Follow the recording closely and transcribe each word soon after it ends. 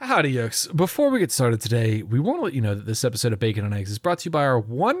Howdy, yokes. Before we get started today, we want to let you know that this episode of Bacon and Eggs is brought to you by our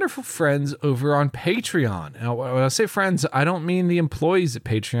wonderful friends over on Patreon. Now, when I say friends, I don't mean the employees at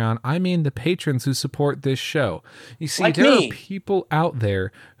Patreon. I mean the patrons who support this show. You see, like there me. are people out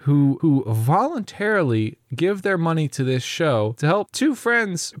there who voluntarily give their money to this show to help two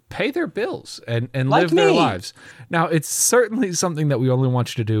friends pay their bills and Like live their me. lives. Now, it's certainly something that we only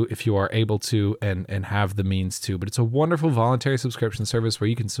want you to do if you are able to and have the means to, but it's a wonderful voluntary subscription service where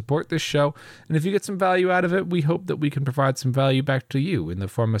you can support this show, and if you get some value out of it, we hope that we can provide some value back to you in the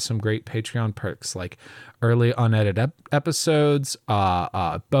form of some great Patreon perks like early unedited episodes,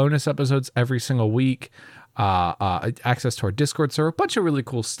 bonus episodes every single week, access to our Discord server, a bunch of really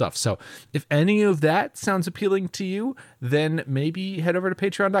cool stuff. So if any of that sounds appealing to you, then maybe head over to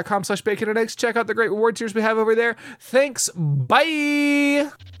patreon.com/bacon and eggs. Check out the great reward tiers we have over there. Thanks.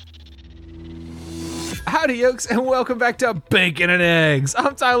 Bye. Howdy, yokes, and welcome back to Bacon and Eggs.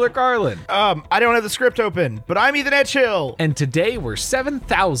 I'm Tyler Carlin. I don't have the script open, but I'm Ethan Edgehill. And today we're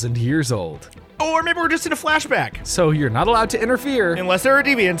 7,000 years old. Or maybe we're just in a flashback. So you're not allowed to interfere. Unless there are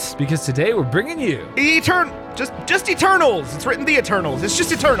deviants. Because today we're bringing you Just Eternals. It's written The Eternals. It's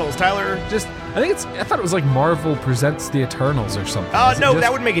just Eternals, Tyler. I thought it was like Marvel Presents The Eternals or something. Is it No, just-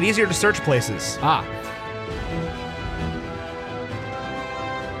 that would make it easier to search places.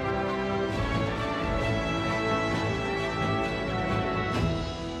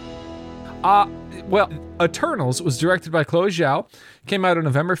 Well, Eternals was directed by Chloe Zhao, came out on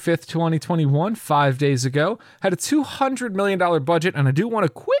November 5th, 2021, 5 days ago, had a $200 million budget, and I do want to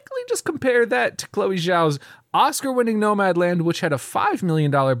quickly just compare that to Chloe Zhao's Oscar-winning Nomadland, which had a $5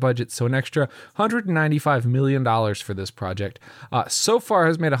 million budget, so an extra $195 million for this project. So far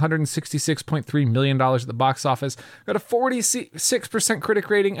has made $166.3 million at the box office, got a 46% critic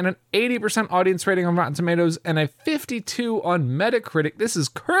rating and an 80% audience rating on Rotten Tomatoes and a 52 on Metacritic. This is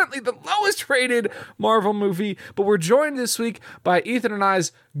currently the lowest rated Marvel movie, but we're joined this week by Ethan and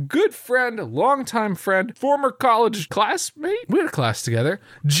I's good friend, longtime friend, former college classmate. We had a class together,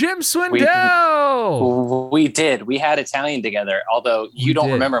 Jim Swindell. We did. We had Italian together, although you don't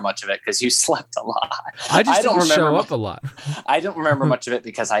did. remember much of it because you slept a lot. I just don't didn't show remember up a lot. I don't remember much of it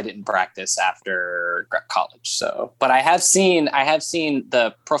because I didn't practice after college. So, but I have seen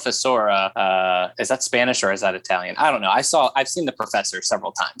the professora. Is that Spanish or is that Italian? I don't know. I've seen the professor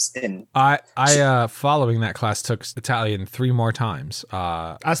several times. I following that class took Italian 3 more times.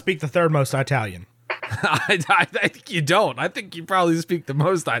 I speak the third most Italian. I think you don't. I think you probably speak the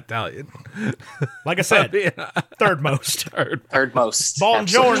most Italian. Like I said, Yeah. third most. Third most.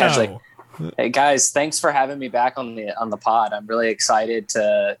 Buongiorno. Absolutely. Hey guys, thanks for having me back on the pod. I'm really excited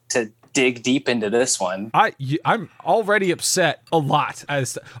to dig deep into this one. I'm already upset a lot.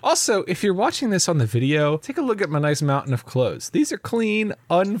 Also, if you're watching this on the video, take a look at my nice mountain of clothes. These are clean,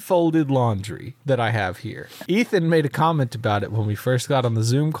 unfolded laundry that I have here. Ethan made a comment about it when we first got on the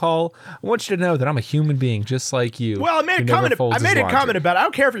Zoom call. I want you to know that I'm a human being just like you. Well, I made a comment about it. I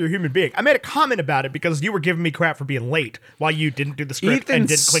don't care if you're a human being. I made a comment about it because you were giving me crap for being late while you didn't do the script Ethan and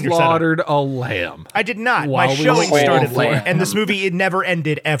didn't clean your setup. slaughtered a lamb. I did not. While My we showing were started waiting. late, and this movie, it never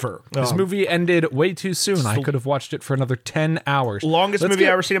ended ever. This movie ended way too soon. I could have watched it for another 10 hours. Longest movie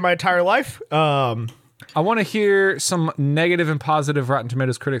I've ever seen in my entire life. I want to hear some negative and positive Rotten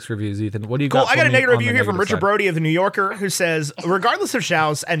Tomatoes critics reviews, Ethan. What do you got? I got a negative review here from Richard Richard Brody of The New Yorker, who says, regardless of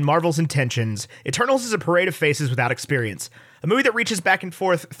Zhao's and Marvel's intentions, Eternals is a parade of faces without experience. A movie that reaches back and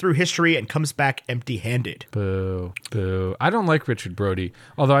forth through history and comes back empty-handed. Boo, boo. I don't like Richard Brody,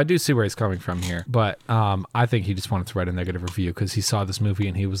 although I do see where he's coming from here. But I think he just wanted to write a negative review because he saw this movie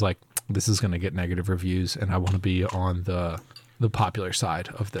and he was like, this is going to get negative reviews and I want to be on the popular side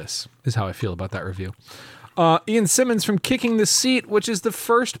of this, is how I feel about that review. Ian Simmons from Kicking the Seat, which is the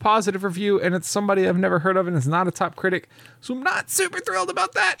first positive review, and it's somebody I've never heard of and is not a top critic, so I'm not super thrilled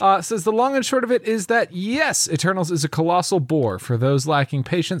about that. Says the long and short of it is that, yes, Eternals is a colossal bore for those lacking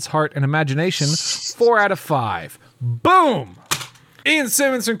patience, heart, and imagination. 4 out of 5. Boom! Ian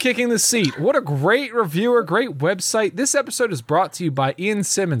Simmons from Kicking the Seat. What a great reviewer, great website. This episode is brought to you by Ian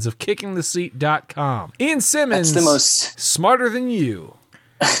Simmons of kickingtheseat.com. Ian Simmons, smarter than you.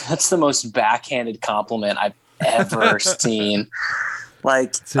 That's the most backhanded compliment I've ever seen.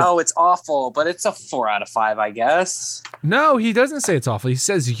 Like, it's awful, but it's a 4 out of 5, I guess. No, he doesn't say it's awful. He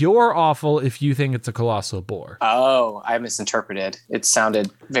says you're awful if you think it's a colossal bore. Oh, I misinterpreted. It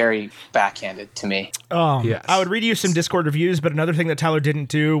sounded very backhanded to me. Yes. I would read you some Discord reviews, but another thing that Tyler didn't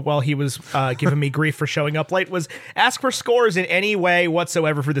do while he was giving me grief for showing up late was ask for scores in any way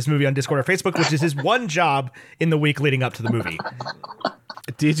whatsoever for this movie on Discord or Facebook, which is his one job in the week leading up to the movie.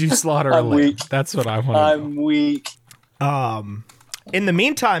 Did you slaughter a lamb? weak. That's what I want to know. I'm weak. In the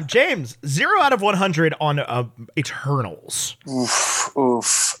meantime, James, 0 out of 100 on Eternals. Oof.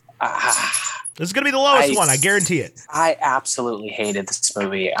 This is going to be the lowest one, I guarantee it. I absolutely hated this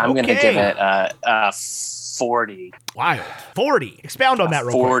movie. I'm going to give it a 40. Wow. 40. Expound on that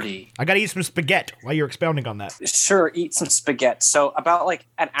real 40. quick. I got to eat some spaghetti while you're expounding on that. Sure, eat some spaghetti. So about like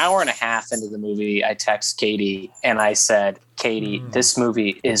an hour and a half into the movie, I text Katie and I said, Katie, this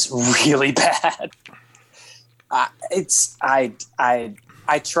movie is really bad. I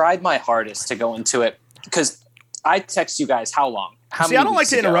tried my hardest to go into it because I text you guys how long? How See, I don't like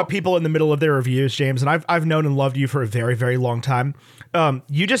to interrupt people in the middle of their reviews, James, and I've known and loved you for a very, very long time.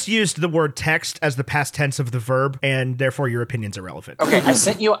 You just used the word text as the past tense of the verb, and therefore your opinion's irrelevant. Okay, I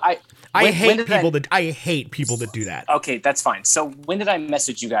sent you. I hate people that do that. Okay, that's fine. So when did I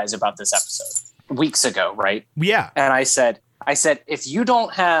message you guys about this episode? Weeks ago, right? Yeah. And I said, if you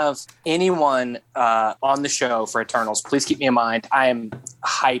don't have anyone on the show for Eternals, please keep me in mind. I am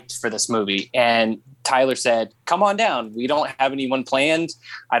hyped for this movie. And Tyler said, come on down. We don't have anyone planned.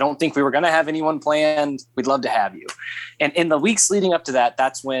 I don't think we were going to have anyone planned. We'd love to have you. And in the weeks leading up to that,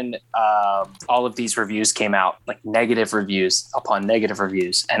 that's when all of these reviews came out, like negative reviews upon negative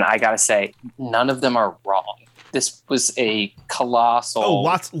reviews. And I got to say, none of them are wrong. This was a colossal, hold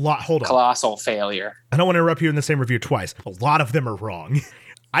on. Colossal failure. I don't want to interrupt you in the same review twice. A lot of them are wrong.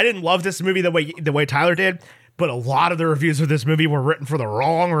 I didn't love this movie the way Tyler did, but a lot of the reviews of this movie were written for the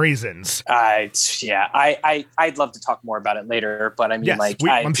wrong reasons. I'd love to talk more about it later, but I mean, yes,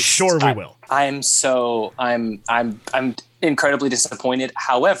 I'm sure we will. I'm incredibly disappointed.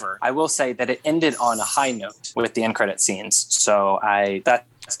 However, I will say that it ended on a high note with the end credit scenes. So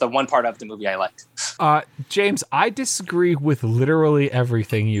that's the one part of the movie I liked. James, I disagree with literally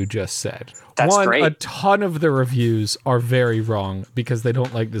everything you just said. That's great. A ton of the reviews are very wrong because they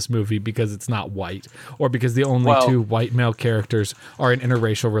don't like this movie because it's not white, or because the only two white male characters are in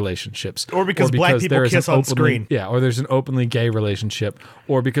interracial relationships, or because black people kiss on screen. Yeah, or there's an openly gay relationship,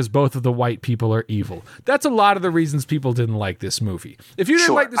 or because both of the white people are evil. That's a lot of the reasons people didn't like this movie. If you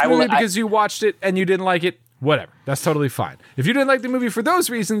didn't like this movie because you watched it and you didn't like it, whatever. That's totally fine. If you didn't like the movie for those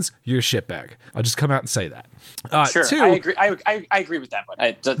reasons, you're a shitbag. I'll just come out and say that. Sure, I agree. I agree with that, but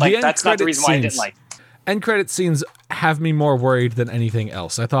that's not the reason why I didn't like it. End credit scenes have me more worried than anything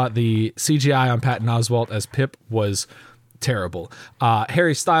else. I thought the CGI on Patton Oswalt as Pip was terrible.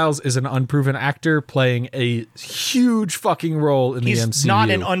 Harry Styles is an unproven actor playing a huge fucking role in the MCU. He's not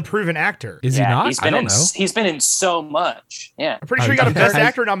an unproven actor. Is he not? I don't know. He's been in so much. Yeah. I'm pretty sure he got a Best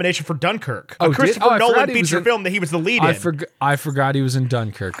Actor nomination for Dunkirk. A Christopher Nolan feature film that he was the lead in. I forgot he was in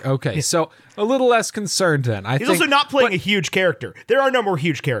Dunkirk. Okay, so a little less concerned then. He's also not playing a huge character. There are no more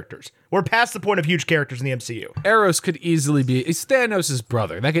huge characters. We're past the point of huge characters in the MCU. Eros could easily be Thanos'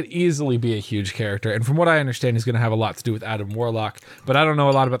 brother. That could easily be a huge character. And from what I understand, he's going to have a lot to do with Adam Warlock. But I don't know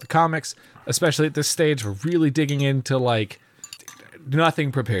a lot about the comics, especially at this stage. We're really digging into,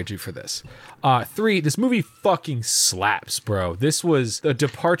 nothing prepared you for this. 3, this movie fucking slaps, bro. This was a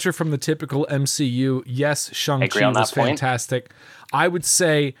departure from the typical MCU. Yes, Shang-Chi was fantastic. I would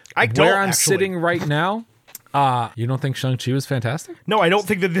say where I'm sitting right now, you don't think Shang-Chi was fantastic? No, I don't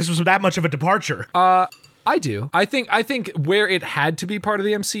think that this was that much of a departure. I do. I think where it had to be part of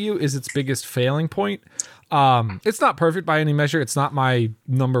the MCU is its biggest failing point. It's not perfect by any measure. It's not my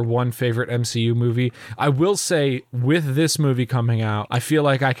number one favorite MCU movie. I will say, with this movie coming out, I feel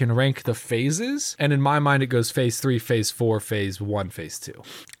like I can rank the phases, and in my mind, it goes phase 3, phase 4, phase 1, phase 2.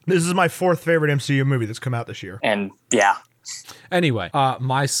 This is my 4th favorite MCU movie that's come out this year. And yeah. Anyway,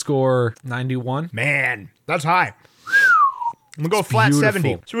 my score 91. Man, that's high. I'm gonna go flat beautiful.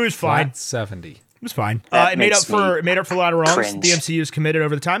 70. This movie's fine. Flat 70. It was fine. It made up for a lot of wrongs cringe. The MCU's committed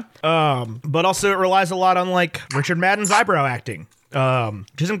over the time. But also it relies a lot on Richard Madden's eyebrow acting.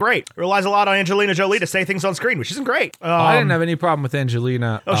 Which isn't great. It relies a lot on Angelina Jolie to say things on screen, which isn't great. I didn't have any problem with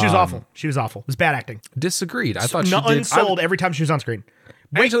Angelina. Oh, she was awful. She was awful. It was bad acting. Disagreed. I thought she did. Unsold every time she was on screen.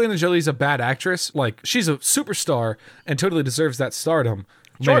 Angelina Jolie's a bad actress. She's a superstar and totally deserves that stardom.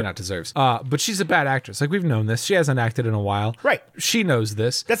 Sure. Maybe not deserves. But she's a bad actress. We've known this. She hasn't acted in a while. Right. She knows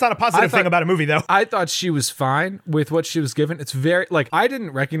this. That's not a positive thing about a movie, though. I thought she was fine with what she was given. It's very, I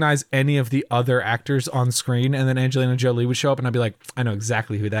didn't recognize any of the other actors on screen, and then Angelina Jolie would show up, and I'd be like, I know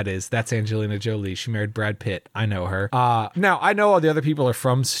exactly who that is. That's Angelina Jolie. She married Brad Pitt. I know her. Now, I know all the other people are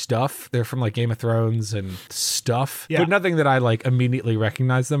from stuff. They're from, Game of Thrones and stuff. Yeah. But nothing that I, immediately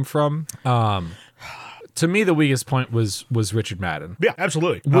recognize them from. To me, the weakest point was Richard Madden. Yeah,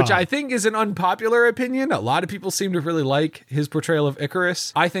 absolutely. Which I think is an unpopular opinion. A lot of people seem to really like his portrayal of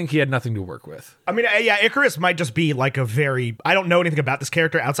Icarus. I think he had nothing to work with. I mean, yeah, Icarus might just be I don't know anything about this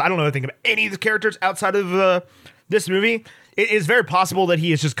character outside. I don't know anything about any of the characters outside of this movie. it is very possible that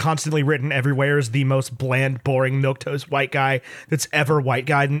he is just constantly written everywhere as the most bland, boring, milquetoast white guy that's ever white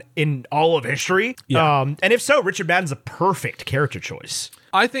guy in all of history. Yeah. And if so, Richard Madden's a perfect character choice.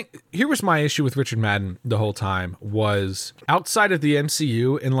 I think here was my issue with Richard Madden the whole time was outside of the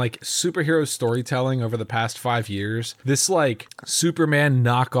MCU and like superhero storytelling over the past 5 years, this like Superman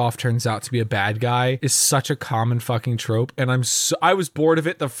knockoff turns out to be a bad guy is such a common fucking trope. And I was bored of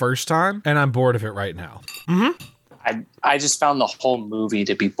it the first time and I'm bored of it right now. I just found the whole movie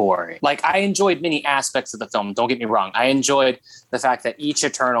to be boring. Like, I enjoyed many aspects of the film. Don't get me wrong. I enjoyed the fact that each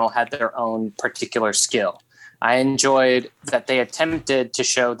Eternal had their own particular skill. I enjoyed that they attempted to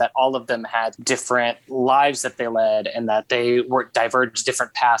show that all of them had different lives that they led and that they were diverged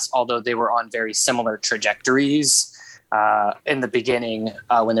different paths, although they were on very similar trajectories in the beginning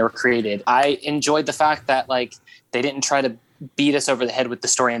when they were created. I enjoyed the fact that like they didn't try to beat us over the head with the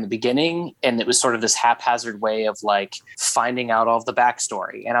story in the beginning, and it was sort of this haphazard way of like finding out all of the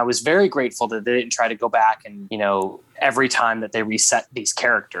backstory. And I was very grateful that they didn't try to go back and, you know, every time that they reset these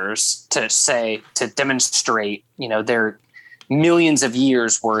characters to demonstrate, you know, their millions of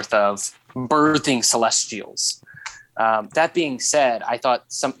years worth of birthing Celestials. That being said, I thought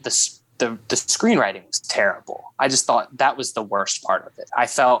the screenwriting was terrible. I just thought that was the worst part of it. I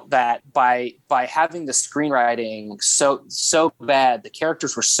felt that by having the screenwriting so bad, the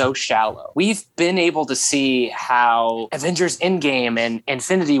characters were so shallow. We've been able to see how Avengers Endgame and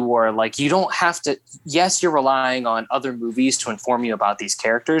Infinity War, like you don't have to, yes, you're relying on other movies to inform you about these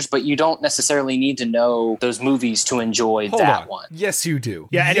characters, but you don't necessarily need to know those movies to enjoy that one. Yes, you do.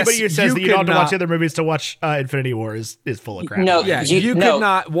 Yeah, anybody who says that you don't have to not watch other movies to watch Infinity War is full of crap. No, Yeah, you could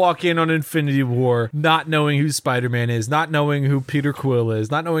not walk in on Infinity War not knowing who Spider-Man is, not knowing who Peter Quill is,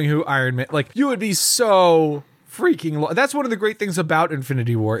 not knowing who Iron Man. Like, you would be so freaking that's one of the great things about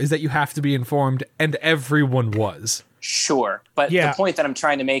Infinity War is that you have to be informed, and everyone was. Sure. But the point that I'm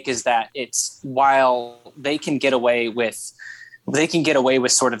trying to make is that it's while they can get away with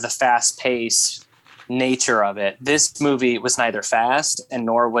sort of the fast-paced nature of it, this movie was neither fast and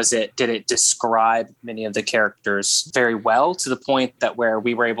nor did it describe many of the characters very well, to the point that where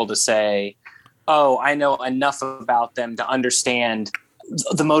we were able to say, oh, I know enough about them to understand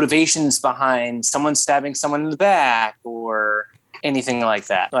the motivations behind someone stabbing someone in the back or anything like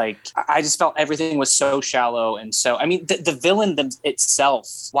that. Like, I just felt everything was so shallow. And so, I mean, the villain itself,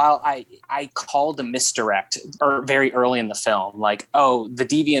 while I called a misdirect very early in the film, like, oh, the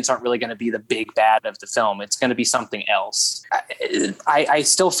deviants aren't really going to be the big bad of the film. It's going to be something else. I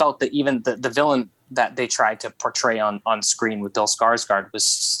still felt that even the villain that they tried to portray on screen with Bill Skarsgård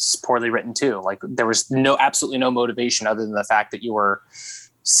was poorly written too. Like, there was absolutely no motivation other than the fact that you were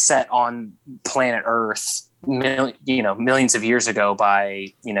set on planet Earth millions of years ago by,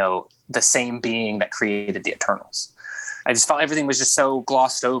 you know, the same being that created the Eternals. I just felt everything was just so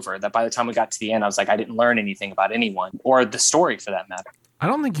glossed over that by the time we got to the end, I was like, I didn't learn anything about anyone or the story for that matter. I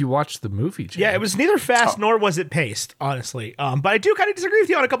don't think you watched the movie, Jay. Yeah, it was neither fast nor was it paced, honestly. But I do kind of disagree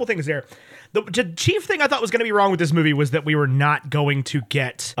with you on a couple things there. The chief thing I thought was going to be wrong with this movie was that we were not going to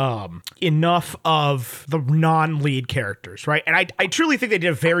get enough of the non-lead characters, right? And I truly think they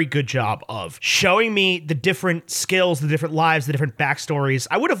did a very good job of showing me the different skills, the different lives, the different backstories.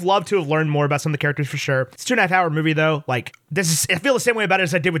 I would have loved to have learned more about some of the characters for sure. It's a 2.5 hour movie though. Like, I feel the same way about it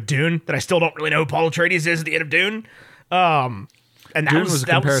as I did with Dune, that I still don't really know who Paul Atreides is at the end of Dune. And Dune was a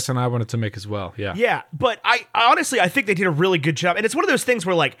comparison I wanted to make as well. Yeah. Yeah. But I honestly think they did a really good job. And it's one of those things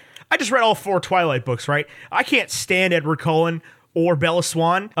where, like, I just read all 4 Twilight books, right? I can't stand Edward Cullen or Bella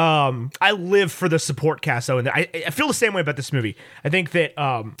Swan. I live for the support cast, though. And I feel the same way about this movie. I think that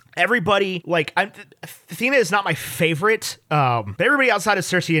everybody, like, Athena is not my favorite. But everybody outside of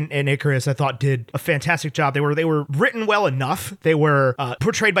Cersei and Icarus, I thought, did a fantastic job. They were written well enough. They were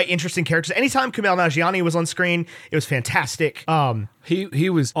portrayed by interesting characters. Anytime Kumail Nanjiani was on screen, it was fantastic. He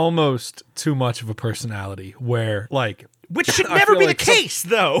was almost too much of a personality where, like, which should never be the case,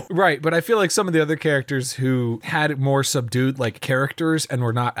 though. Right, but I feel like some of the other characters who had more subdued, like, characters and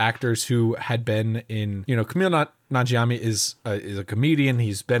were not actors who had been in, you know, Kumail Nanjiani is a comedian.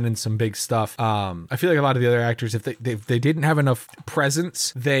 He's been in some big stuff. I feel like a lot of the other actors, if they didn't have enough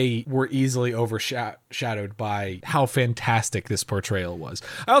presence, they were easily overshadowed by how fantastic this portrayal was.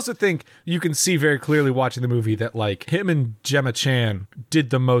 I also think you can see very clearly watching the movie that, like, him and Gemma Chan did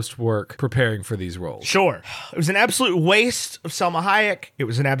the most work preparing for these roles. Sure. It was an absolute waste of Salma Hayek. It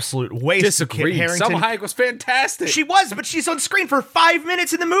was an absolute waste of Kit Harington. Salma Hayek was fantastic. She was, but she's on screen for 5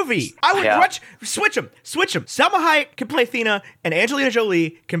 minutes in the movie. I would switch them. Salma Hayek can play Athena, and Angelina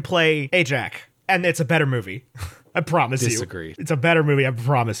Jolie can play Ajax, and it's a better movie. I promise Disagree. you. It's a better movie, I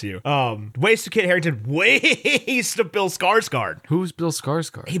promise you. Waste of Kit Harington, waste of Bill Skarsgård. Who's Bill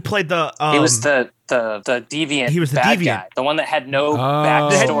Skarsgård? He played the He was the deviant. He was the bad deviant guy, the one that had no Oh. backstory,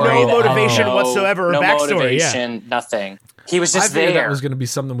 That had no motivation whatsoever or no backstory, motivation, nothing. He was I just figured there. that was going to be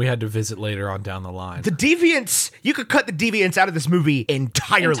something we had to visit later on down the line. the Deviants. You could cut the Deviants out of this movie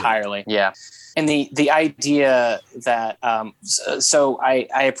entirely. Yeah. And the idea that so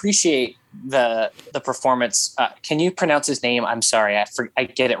I appreciate the performance. Can you pronounce his name? I'm sorry, I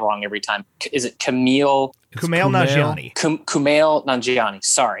get it wrong every time. Is it Kumail Nanjiani. Kumail Nanjiani?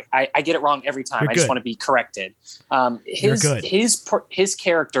 Sorry, I get it wrong every time. You're I just good. want to be corrected. You're good. His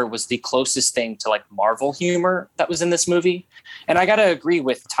character was the closest thing to like Marvel humor that was in this movie, and I got to agree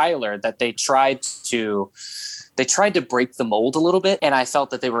with Tyler that they tried to break the mold a little bit, and I felt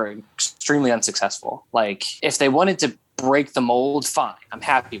that they were extremely unsuccessful. Like, if they wanted to break the mold, fine, I'm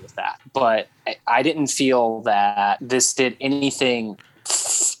happy with that. But I didn't feel that this did anything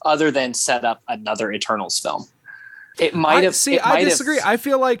other than set up another Eternals film. It might have. I disagree. I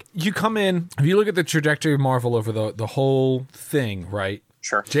feel like you come in, if you look at the trajectory of Marvel over the whole thing, right?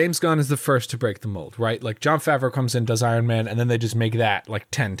 Sure. James Gunn is the first to break the mold, right? Like, Jon Favreau comes in, does Iron Man, and then they just make that like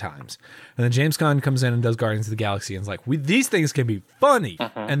 10 times. And then James Gunn comes in and does Guardians of the Galaxy, and it's like, these things can be funny.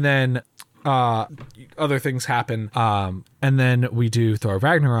 And then other things happen. And then we do Thor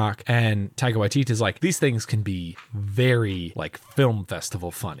Ragnarok, and Taika Waititi is like, these things can be very like film festival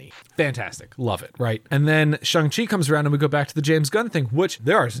funny. Fantastic. Love it, right? And then Shang-Chi comes around and we go back to the James Gunn thing, which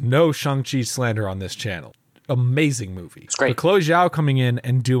there is no Shang-Chi slander on this channel. Amazing movie. It's great. But Chloe Zhao coming in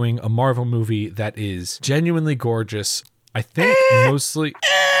and doing a Marvel movie that is genuinely gorgeous. I think mostly,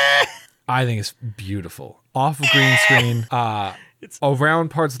 I think it's beautiful. Off of green screen, around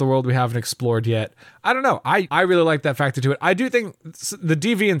parts of the world we haven't explored yet. I don't know. I really like that factor to it. I do think the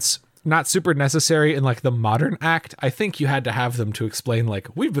Deviants, not super necessary in like the modern act. I think you had to have them to explain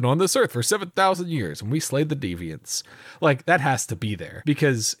like, we've been on this earth for 7,000 years and we slayed the Deviants. Like, that has to be there,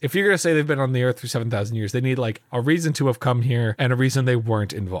 because if you're going to say they've been on the earth for 7,000 years, they need like a reason to have come here and a reason they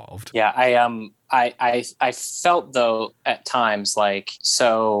weren't involved. Yeah, I felt though at times like,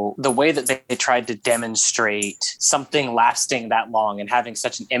 so the way that they tried to demonstrate something lasting that long and having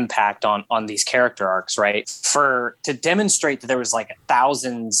such an impact on these character arcs, right? To demonstrate that there was like a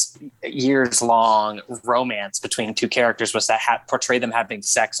thousands years long romance between two characters was that portray them having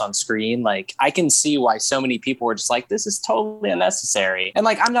sex on screen. Like, I can see why so many people were just like, this is totally unnecessary. And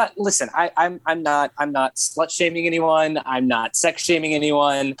like, I'm not I'm not slut shaming anyone. I'm not sex shaming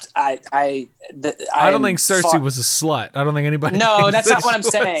anyone. I don't think Cersei was a slut. I don't think anybody. No, that's not what I'm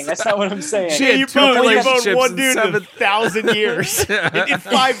saying. That's not what I'm saying. She had You two put like relationships one in dude in 7,000 years. In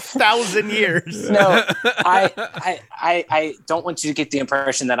 5,000 years. No, I don't want you to get the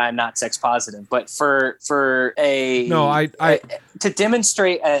impression that I'm not sex positive, but for a to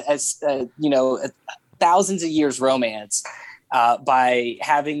demonstrate thousands of years romance by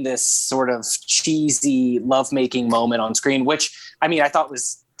having this sort of cheesy lovemaking moment on screen, which I mean I thought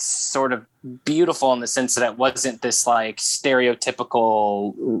was sort of beautiful in the sense that it wasn't this like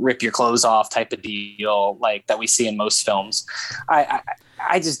stereotypical rip your clothes off type of deal like that we see in most films. I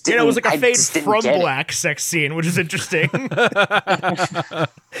just didn't. It was like a fade from get black sex scene, which is interesting. It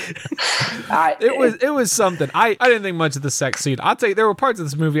was something. I didn't think much of the sex scene. I'll tell you, there were parts of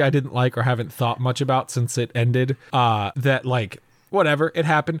this movie I didn't like or haven't thought much about since it ended. That like, whatever, it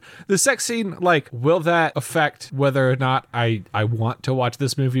happened. The sex scene, like, will that affect whether or not I want to watch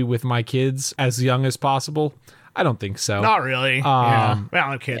this movie with my kids as young as possible? I don't think so. Not really. Yeah. Well, I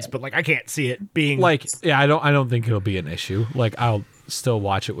don't have kids, but like I can't see it being like, yeah, I don't think it'll be an issue. Like, I'll still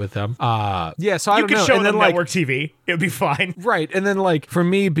watch it with them. Yeah, so I you don't could know. show And them then, like, network TV. It would be fine. right. And then like for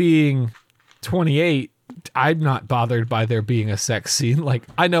me being 28, I'm not bothered by there being a sex scene. Like,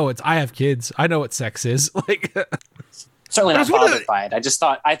 I have kids. I know what sex is. Like, certainly not bothered by it. I just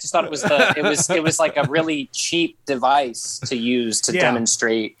thought it was like a really cheap device to use to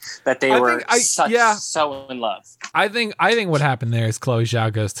demonstrate that they were so in love. I think what happened there is Chloe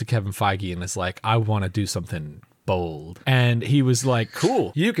Zhao goes to Kevin Feige and is like, I want to do something bold. And he was like,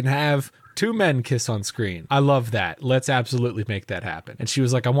 cool, you can have two men kiss on screen. I love that. Let's absolutely make that happen. And she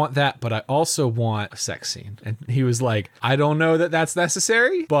was like, I want that, but I also want a sex scene. And he was like, I don't know that that's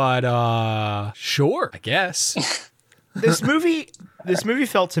necessary, but sure, I guess. This movie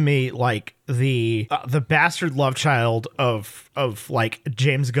felt to me like the bastard love child of like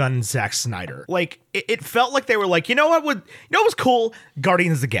James Gunn and Zack Snyder. Like it felt like they were like, you know what was cool?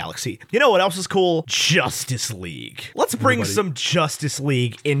 Guardians of the Galaxy. You know what else is cool? Justice League. Let's bring some Justice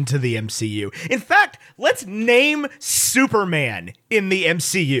League into the MCU. In fact, let's name Superman in the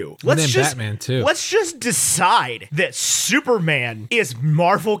MCU. Let's name just Batman, too. Let's just decide that Superman is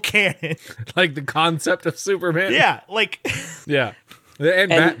Marvel canon. Like the concept of Superman. Yeah, like Yeah. And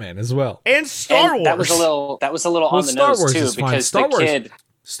Batman as well. and Star Wars. That was a little on the Star nose Wars too, is fine. because Star the Wars, kid.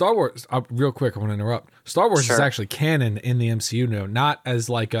 Star Wars, real quick, I want to interrupt. Star Wars Sure. is actually canon in the MCU now, not as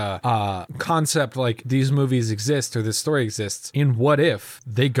like a concept like these movies exist or this story exists. In What If,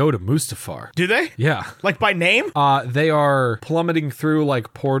 they go to Mustafar. Do they? Yeah. Like by name? They are plummeting through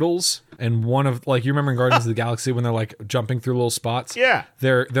like portals, and one of like, you remember in Guardians of the Galaxy when they're like jumping through little spots? Yeah.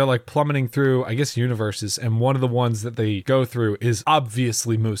 They're like plummeting through, I guess, universes, and one of the ones that they go through is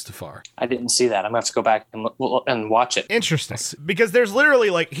obviously Mustafar. I didn't see that. I'm gonna have to go back and watch it. Interesting. Because there's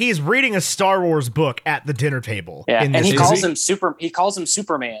literally like he's reading a Star Wars book at the dinner table. Yeah, in and this he movie. calls him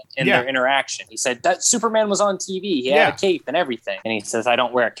Superman in Yeah. their interaction. He said that Superman was on TV. He had Yeah. a cape and everything, and he says, "I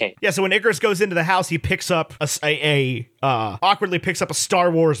don't wear a cape." Yeah, so when Icarus goes into the house, he picks up awkwardly picks up a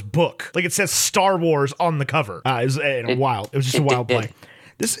Star Wars book. Like it says Star Wars on the cover. It was just a wild play.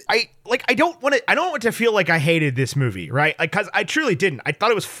 I don't want to feel like I hated this movie, right? Like, cause I truly didn't. I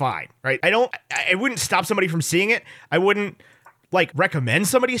thought it was fine, right? I wouldn't stop somebody from seeing it. I wouldn't like recommend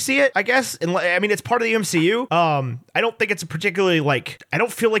somebody see it, I guess. And I mean, it's part of the MCU. I don't think it's a particularly like, I don't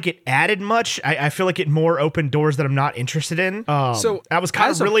feel like it added much. I feel like it more opened doors that I'm not interested in. So I was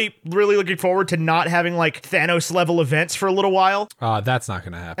kind of really looking forward to not having like Thanos level events for a little while. That's not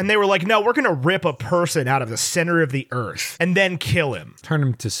going to happen. And they were like, no, we're going to rip a person out of the center of the earth and then kill him. Turn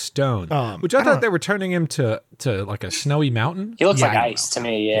him to stone, which I I don't thought they were turning him to like a snowy mountain. He looks Yeah, like I don't ice to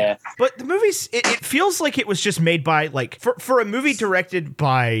me. Yeah. But the movies, it feels like it was just made by like, for a movie directed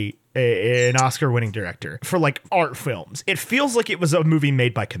by an Oscar-winning director for like art films, it feels like it was a movie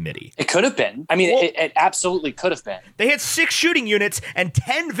made by committee. It could have been. I mean, it absolutely could have been. They had 6 shooting units and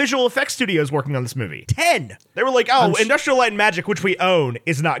 10 visual effects studios working on this movie. 10. They were like, oh, Industrial Light and Magic, which we own,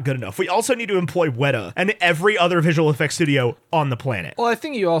 is not good enough. We also need to employ Weta and every other visual effects studio on the planet. Well, I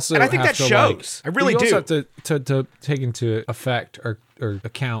think you also And I think have that to, shows. I really you do. also have to take into effect or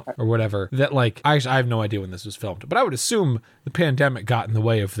account or whatever that like I have no idea when this was filmed, but I would assume the pandemic got in the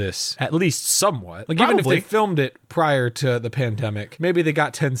way of this at least somewhat. Like even if Probably. they filmed it prior to the pandemic, maybe they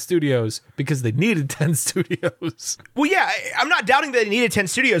got 10 studios because they needed 10 studios. Well, yeah, I'm not doubting that it needed 10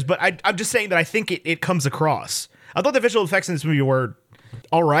 studios, but I'm just saying that I think it comes across. I thought the visual effects in this movie were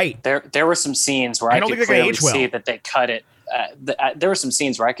all right. There were some scenes where I I don't could think they're gonna clearly age well. see that they cut it. There were some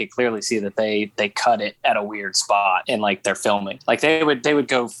scenes where I could clearly see that they cut it at a weird spot in like their filming. Like they would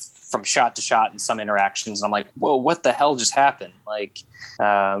go from shot to shot in some interactions, and I'm like, whoa, what the hell just happened? Like,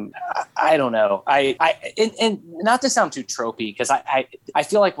 I don't know. And not to sound too tropey, because I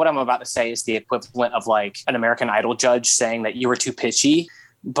feel like what I'm about to say is the equivalent of like an American Idol judge saying that you were too pitchy.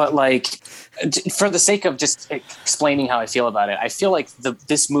 But like, for the sake of just explaining how I feel about it, I feel like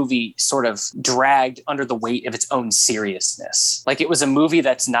this movie sort of dragged under the weight of its own seriousness. Like it was a movie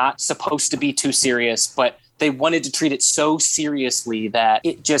that's not supposed to be too serious, but they wanted to treat it so seriously that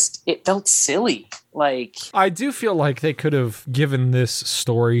it felt silly. Like, I do feel like they could have given this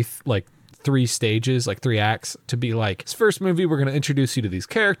story like 3 stages, like 3 acts, to be like, this first movie, we're going to introduce you to these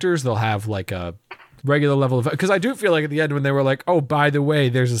characters. They'll have like a regular level of, because I do feel like at the end when they were like, oh, by the way,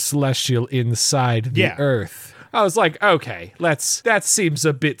 there's a celestial inside the earth, I was like, okay, that seems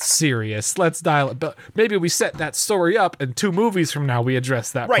a bit serious. Let's dial it, but maybe we set that story up and 2 movies from now we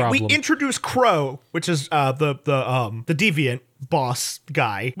address that problem. We introduce Crow, which is the deviant boss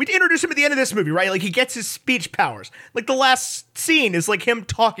guy. We introduce him at the end of this movie, right? Like he gets his speech powers. Like the last scene is like him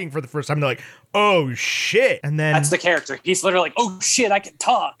talking for the first time. They're like, oh shit. And then that's the character. He's literally like, oh shit, I can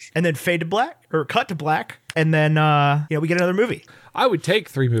talk. And then fade to black or cut to black. And then we get another movie. I would take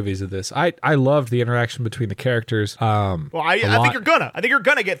 3 movies of this. I loved the interaction between the characters. Well, I think you're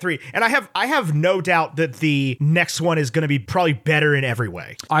gonna get 3, and I have no doubt that the next one is gonna be probably better in every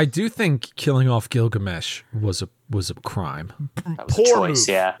way. I do think killing off Gilgamesh was a crime. That was Poor a choice.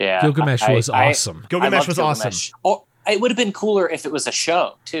 move. Yeah. Gilgamesh was awesome. Gilgamesh was loved awesome. Oh, it would have been cooler if it was a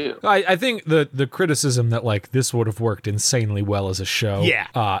show too. I think the criticism that like this would have worked insanely well as a show,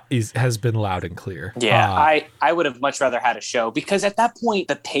 has been loud and clear. Yeah, I would have much rather had a show, because at that point,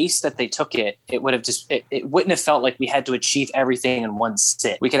 the pace that they took it would have just it wouldn't have felt like we had to achieve everything in one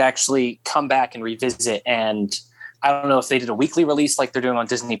sit. We could actually come back and revisit, and I don't know if they did a weekly release like they're doing on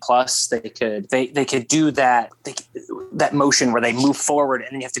Disney Plus. They could do that that motion where they move forward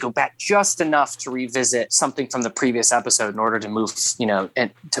and then you have to go back just enough to revisit something from the previous episode in order to move,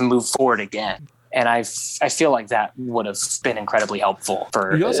 and to move forward again. And I feel like that would have been incredibly helpful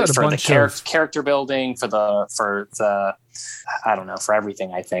for the character building, for the I don't know, for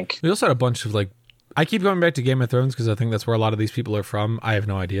everything. I think we also had a bunch of like I keep going back to Game of Thrones because I think that's where a lot of these people are from. I have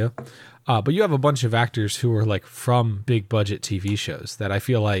no idea. But you have a bunch of actors who are like from big budget TV shows that I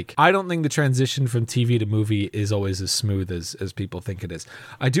feel like I don't think the transition from TV to movie is always as smooth as people think it is.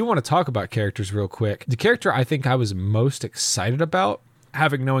 I do want to talk about characters real quick. The character I think I was most excited about,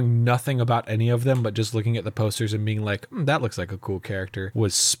 knowing nothing about any of them, but just looking at the posters and being like, that looks like a cool character,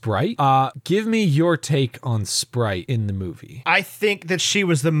 was Sprite. Give me your take on Sprite in the movie. I think that she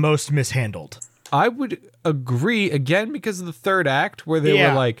was the most mishandled. I would agree, again, because of the third act where they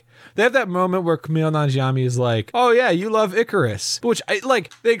were like, they have that moment where Kumail Nanjiani is like, oh yeah, you love Icarus, which I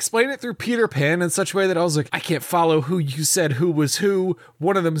like. They explain it through Peter Pan in such a way that I was like, I can't follow who you said who was who.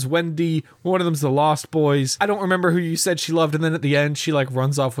 One of them's Wendy, one of them's the Lost Boys. I don't remember who you said she loved, and then at the end she like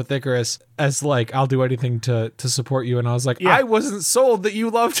runs off with Icarus as like, I'll do anything to support you. And I was like, I wasn't sold that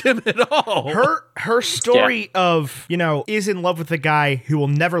you loved him at all. Her story of, is in love with a guy who will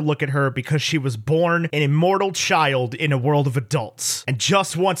never look at her because she was born an immortal child in a world of adults and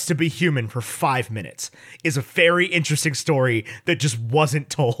just wants to be human for 5 minutes is a very interesting story that just wasn't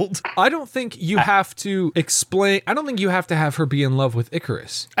told. I don't think you have to explain. I don't think you have to have her be in love with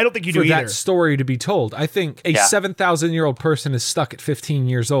Icarus. I don't think you do for either. that story to be told. I think a 7,000-year-old person is stuck at 15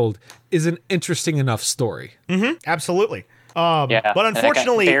 years old is an interesting enough story. Mm-hmm. Absolutely. But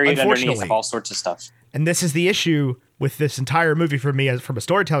unfortunately, buried underneath all sorts of stuff. And this is the issue with this entire movie for me, as from a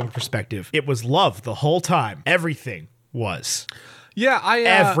storytelling perspective. It was love the whole time. Everything was. Yeah,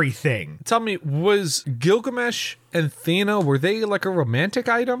 everything. Tell me, was Gilgamesh and Athena, were they like a romantic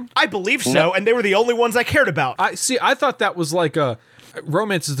item? I believe so, and they were the only ones I cared about. I thought that was like a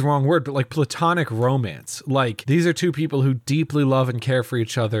romance is the wrong word, but like platonic romance. Like these are two people who deeply love and care for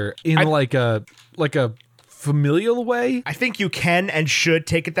each other in like a familial way. I think you can and should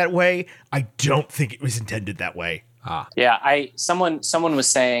take it that way. I don't think it was intended that way. Yeah, someone was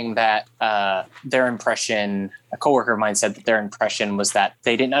saying that their impression, a coworker of mine said that their impression was that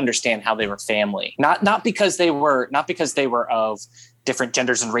they didn't understand how they were family. Not because they were of different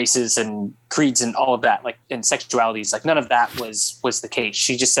genders and races and creeds and all of that, like, and sexualities, like none of that was the case.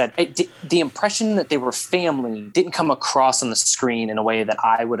 She just said the impression that they were family didn't come across on the screen in a way that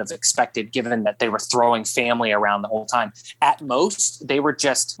I would have expected, given that they were throwing family around the whole time. At most, they were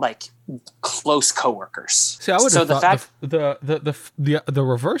just like close coworkers. See, I would have thought the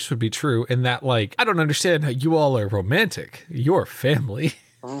reverse would be true, in that like, I don't understand how you all are romantic. You're family.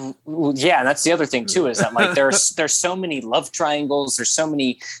 Yeah, and that's the other thing too, is that like there's so many love triangles. There's so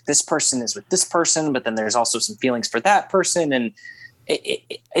many. This person is with this person, but then there's also some feelings for that person, and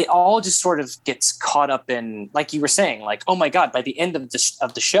it all just sort of gets caught up in, like you were saying, like, oh my god, by the end of the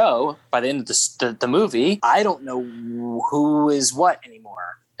show, by the end of the movie, I don't know who is what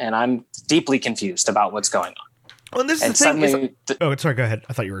anymore, and I'm deeply confused about what's going on. Well, this is the thing. Sorry, go ahead.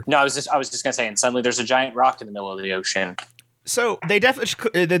 I thought you were. No, I was just gonna say, and suddenly there's a giant rock in the middle of the ocean. So they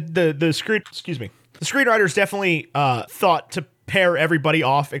definitely the screenwriters definitely thought to pair everybody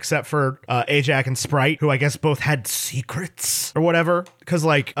off except for Ajax and Sprite, who I guess both had secrets or whatever. Because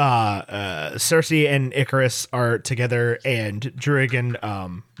like Cersei and Icarus are together, and Druig and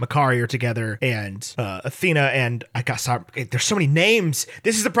Makari are together, and Athena and there's so many names.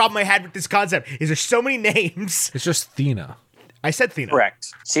 This is the problem I had with this concept. Is there's so many names. It's just Athena. I said Athena. Correct.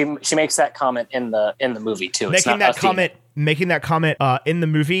 She makes that comment in the movie too. Making that comment in the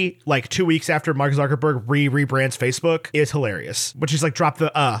movie like 2 weeks after Mark Zuckerberg rebrands Facebook is hilarious. Which is like drop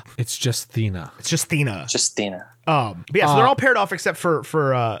the It's just Athena. It's just Athena. Just Athena. But yeah, so they're all paired off except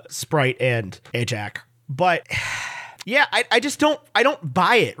for Sprite and Ajax. But yeah, I just don't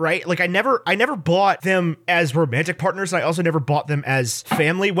buy it, right? Like I never bought them as romantic partners. I also never bought them as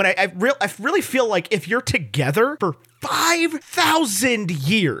family. When I really feel like if you're together for 5,000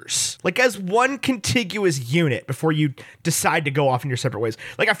 years, like as one contiguous unit before you decide to go off in your separate ways.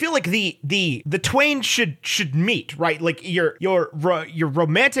 Like I feel like the twain should meet, right? Like your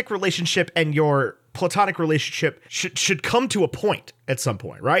romantic relationship and your platonic relationship should come to a point at some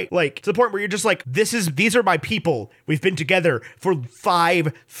point, right? Like to the point where you're just like, these are my people. We've been together for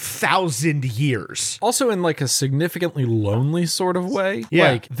 5,000 years. Also in like a significantly lonely sort of way.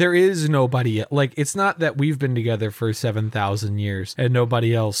 Yeah. Like there is nobody, like it's not that we've been together for 7,000 years and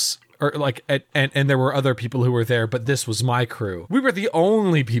nobody else, or like, and there were other people who were there, but this was my crew. We were the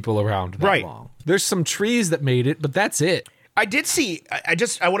only people around that long. There's some trees that made it, but that's it. I did see, I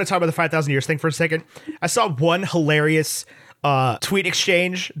want to talk about the 5,000 years thing for a second. I saw one hilarious tweet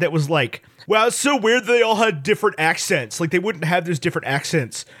exchange that was like, wow, it's so weird they all had different accents. Like they wouldn't have those different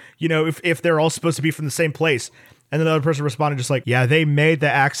accents, if they're all supposed to be from the same place. And then another person responded just like, yeah, they made the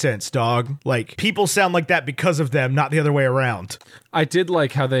accents, dog. Like, people sound like that because of them, not the other way around. I did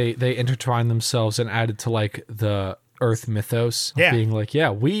like how they intertwined themselves and added to like the Earth mythos, being like, yeah,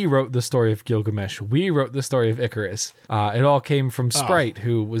 we wrote the story of Gilgamesh, we wrote the story of Icarus. It all came from Sprite,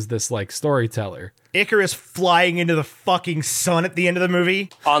 who was this like storyteller. Icarus flying into the fucking sun at the end of the movie.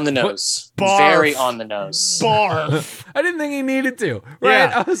 On the nose. Barf. Very on the nose. Barf. I didn't think he needed to. Right?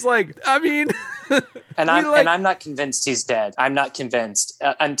 Yeah. I was like, I mean, and I'm not convinced he's dead. I'm not convinced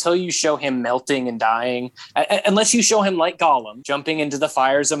until you show him melting and dying. Unless you show him like Gollum jumping into the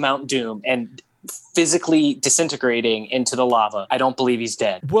fires of Mount Doom and physically disintegrating into the lava. I don't believe he's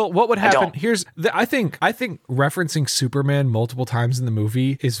dead. Well, what would happen? I think referencing Superman multiple times in the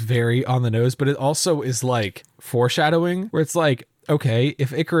movie is very on the nose, but it also is like foreshadowing, where it's like, okay,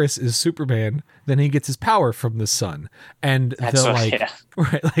 if Icarus is Superman, then he gets his power from the sun, and right,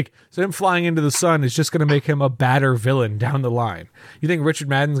 like, so him flying into the sun is just going to make him a badder villain down the line. You think Richard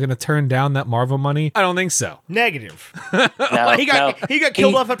Madden's going to turn down that Marvel money? I don't think so. Negative. No, he got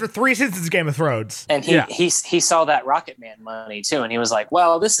killed off after 3 seasons of Game of Thrones. And he saw that Rocket Man money too, and he was like,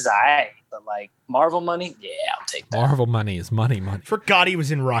 well, this is but like Marvel money, yeah, I'll take that. Marvel money is money. Forgot he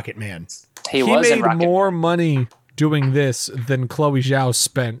was in Rocket Man. He made more money doing this than Chloe Zhao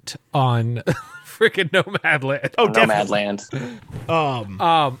spent on freaking Nomadland. Oh, Nomadland.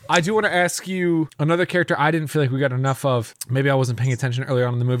 I do want to ask you another character I didn't feel like we got enough of. Maybe I wasn't paying attention earlier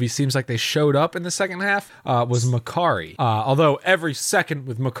on in the movie. Seems like they showed up in the second half. Was Makkari. Although every second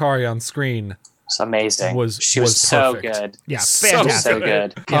with Makkari on screen was amazing. She was so perfect. good. Yeah, fantastic. So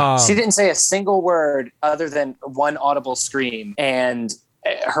good. Yeah. She didn't say a single word other than one audible scream, and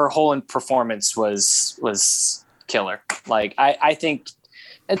her whole performance was killer. Like I think,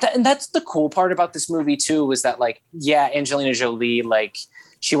 and that's the cool part about this movie too, was that like, yeah, Angelina Jolie, like,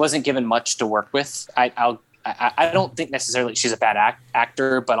 she wasn't given much to work with. I don't think necessarily she's a bad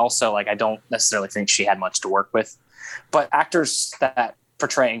actor, but also like I don't necessarily think she had much to work with. But actors that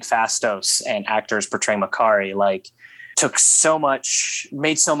portraying Phastos and actors portraying Makkari like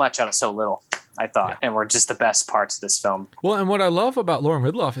made so much out of so little, I thought, and were just the best parts of this film. Well, and what I love about Lauren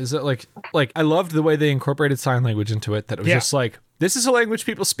Ridloff is that like I loved the way they incorporated sign language into it, that it was just like, this is a language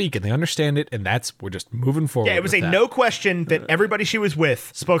people speak and they understand it, and we're just moving forward. Yeah, it was no question that everybody she was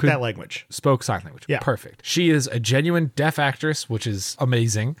with spoke that language. Spoke sign language. Yeah. Perfect. She is a genuine deaf actress, which is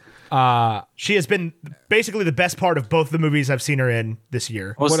amazing. She has been basically the best part of both the movies I've seen her in this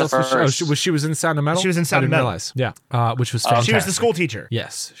year. What else was she? She was in Sound of Metal? She was in Sound of Metal. Realize. Yeah. Which was fantastic. She was the school teacher.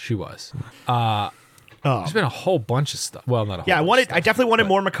 Yes, she was. There's been a whole bunch of stuff. Well, not a whole bunch of stuff. I definitely wanted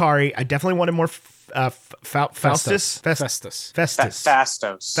more Makkari. I definitely wanted more Faustus. Fastos.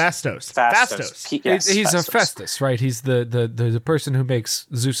 He's a Festus, right? He's the person who makes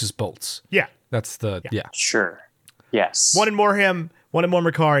Zeus's bolts. Yeah. That's Sure. Yes. Wanted more him. Wanted more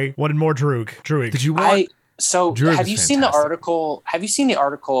Makkari. Wanted more Druig. Did you want? Druig have you seen the article? Have you seen the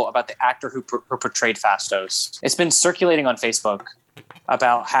article about the actor who portrayed Fastos? It's been circulating on Facebook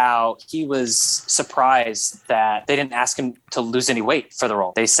about how he was surprised that they didn't ask him to lose any weight for the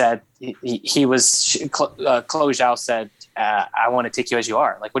role. They said Chloe Zhao said, I want to take you as you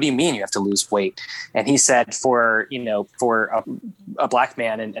are. Like, what do you mean you have to lose weight? And he said, for a black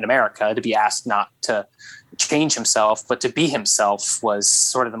man in America to be asked not to change himself, but to be himself was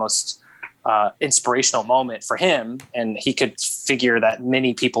sort of the most inspirational moment for him, and he could figure that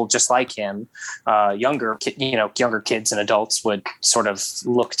many people just like him, younger kids and adults would sort of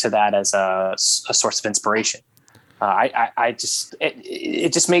look to that as a source of inspiration. It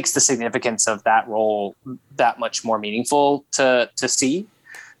just makes the significance of that role that much more meaningful to see.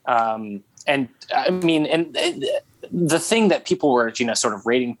 And I mean, and the thing that people were sort of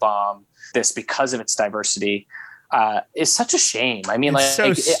rating bomb this because of its diversity is such a shame. I mean, it's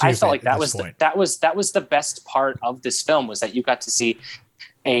like, so I felt like that was the best part of this film, was that you got to see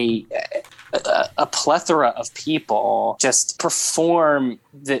a plethora of people just perform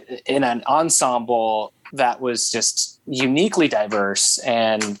in an ensemble that was just uniquely diverse,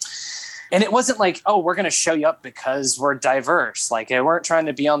 and it wasn't like, oh, we're going to show you up because we're diverse. Like, they weren't trying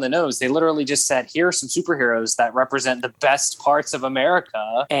to be on the nose. They literally just said, here are some superheroes that represent the best parts of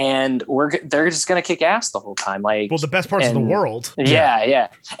America, and they're just going to kick ass the whole time. Like, well, the best parts of the world. Yeah.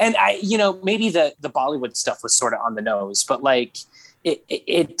 And maybe the Bollywood stuff was sort of on the nose, but like,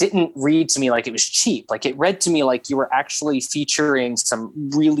 it didn't read to me like it was cheap. Like, it read to me like you were actually featuring some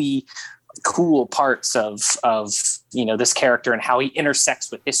really cool parts of this character and how he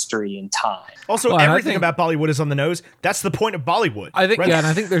intersects with history and time. Also, everything about Bollywood is on the nose. That's the point of Bollywood. I think, and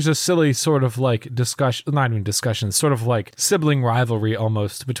I think there's a silly sort of like discussion, not even discussion, sort of like sibling rivalry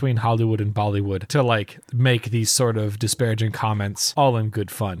almost between Hollywood and Bollywood to like make these sort of disparaging comments all in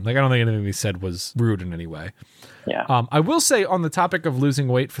good fun. Like, I don't think anything they said was rude in any way. Yeah. I will say, on the topic of losing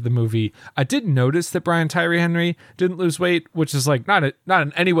weight for the movie, I did notice that Brian Tyree Henry didn't lose weight, which is like not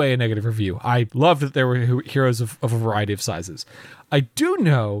in any way a negative review. I love that there were heroes of a variety of sizes. I do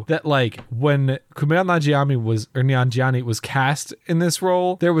know that like when Kumail Nanjiani was cast in this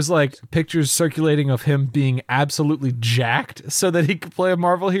role, there was like pictures circulating of him being absolutely jacked so that he could play a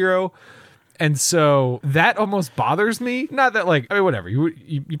Marvel hero. And so that almost bothers me. Not that like, I mean, whatever.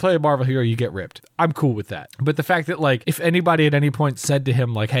 You play a Marvel hero, you get ripped. I'm cool with that. But the fact that like, if anybody at any point said to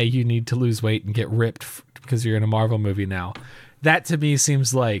him like, hey, you need to lose weight and get ripped because you're in a Marvel movie now, that to me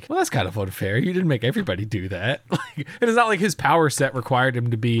seems like, well, that's kind of unfair. You didn't make everybody do that. Like, and it's not like his power set required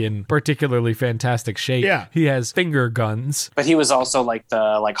him to be in particularly fantastic shape. Yeah. He has finger guns. But he was also like the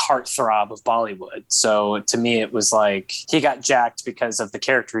heartthrob of Bollywood. So to me, it was like he got jacked because of the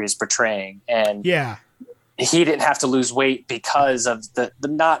character he's portraying. And yeah, he didn't have to lose weight because of the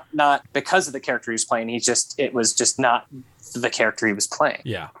not because of the character he's playing. It was just not the character he was playing.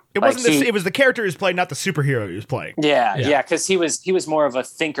 Yeah. It wasn't. It was the character he was playing, not the superhero he was playing. Yeah. Because he was more of a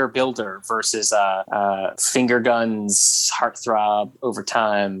thinker builder versus finger guns, heartthrob over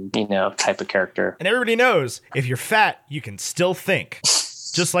time, type of character. And everybody knows if you're fat, you can still think.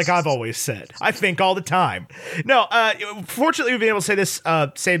 Just like I've always said. I think all the time. No, fortunately, we've been able to say this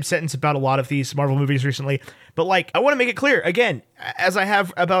same sentence about a lot of these Marvel movies recently. But, like, I want to make it clear, again, as I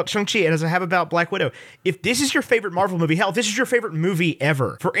have about Shang-Chi and as I have about Black Widow, if this is your favorite Marvel movie, hell, if this is your favorite movie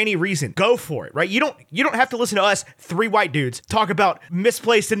ever, for any reason, go for it, right? You don't have to listen to us, three white dudes, talk about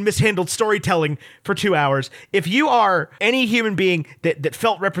misplaced and mishandled storytelling for 2 hours. If you are any human being that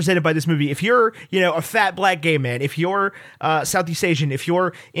felt represented by this movie, if you're, a fat black gay man, if you're Southeast Asian, if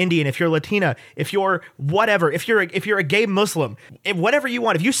you're Indian, if you're Latina, if you're whatever, if you're a gay Muslim, whatever you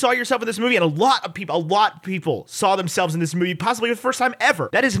want, if you saw yourself in this movie, and a lot of people saw themselves in this movie, possibly for the first time ever.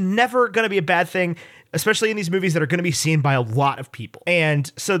 That is never going to be a bad thing, especially in these movies that are going to be seen by a lot of people.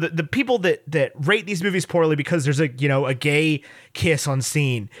 And so the people that rate these movies poorly because there's a gay kiss on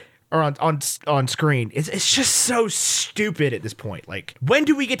scene or on screen, it's just so stupid at this point. Like, when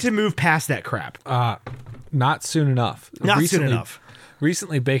do we get to move past that crap? Not soon enough. Soon enough.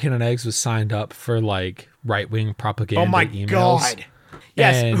 Recently, Bacon and Eggs was signed up for like right-wing propaganda. Oh my emails. God.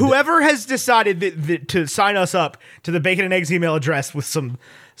 Yes, And whoever has decided that to sign us up to the Bacon and Eggs email address with some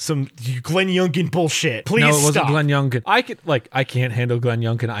Glenn Youngkin bullshit, please stop. No, it wasn't Glenn Youngkin. I can't handle Glenn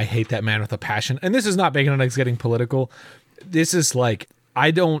Youngkin. I hate that man with a passion. And this is not Bacon and Eggs getting political. This is like,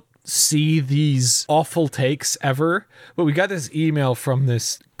 I don't see these awful takes ever, but we got this email from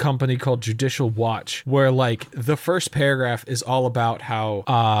this company called Judicial Watch where like the first paragraph is all about how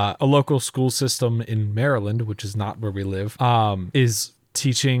a local school system in Maryland, which is not where we live, is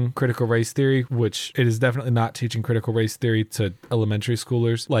teaching critical race theory, which it is definitely not teaching critical race theory to elementary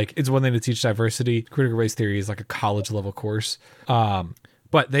schoolers. Like, it's one thing to teach diversity. Critical race theory is like a college level course.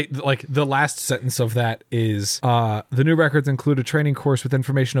 But they like the last sentence of that is the new records include a training course with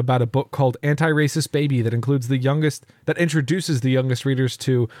information about a book called Anti-Racist Baby that introduces the youngest readers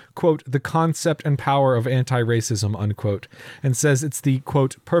to, quote, the concept and power of anti-racism, unquote, and says it's the,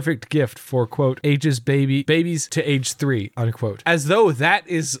 quote, perfect gift for, quote, babies to age 3, unquote. As though that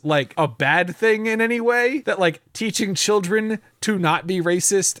is like a bad thing in any way, that like teaching children to not be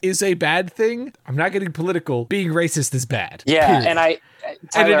racist is a bad thing. I'm not getting political. Being racist is bad. Yeah, period.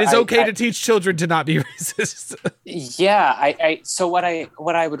 Tyler, and it is okay to teach children to not be racist. Yeah, so what I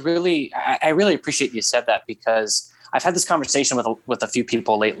would really, I really appreciate you said that, because I've had this conversation with a few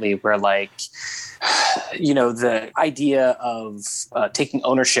people lately where, like, the idea of taking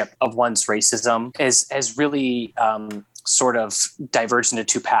ownership of one's racism has really sort of diverged into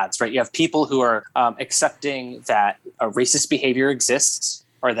two paths, right? You have people who are accepting that a racist behavior exists,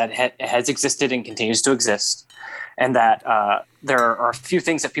 or that has existed and continues to exist, and that there are a few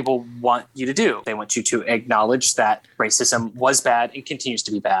things that people want you to do. They want you to acknowledge that racism was bad and continues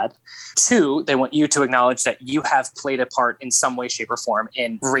to be bad. 2, they want you to acknowledge that you have played a part in some way, shape, or form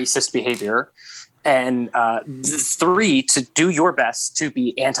in racist behavior. And 3, to do your best to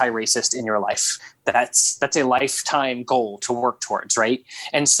be anti-racist in your life. That's a lifetime goal to work towards, right?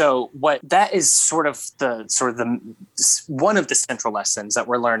 And so what that is sort of the one of the central lessons that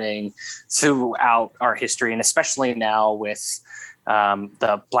we're learning throughout our history, and especially now with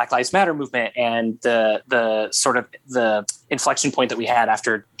the Black Lives Matter movement and the sort of the inflection point that we had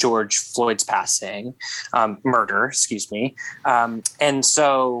after George Floyd's murder, excuse me. And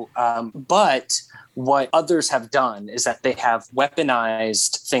so, but what others have done is that they have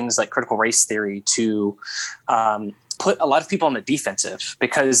weaponized things like critical race theory to put a lot of people on the defensive,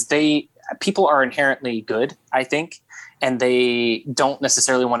 because people are inherently good, I think, and they don't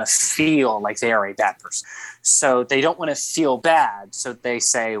necessarily want to feel like they are a bad person. So they don't want to feel bad. So they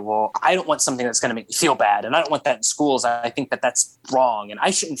say, well, I don't want something that's going to make me feel bad, and I don't want that in schools. I think that that's wrong, and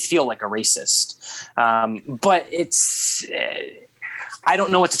I shouldn't feel like a racist. But it's... I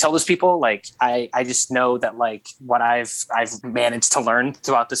don't know what to tell those people. Like, I just know that, like, what I've managed to learn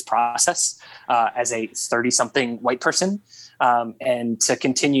throughout this process as a 30-something white person, and to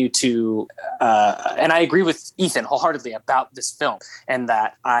continue to, and I agree with Ethan wholeheartedly about this film, and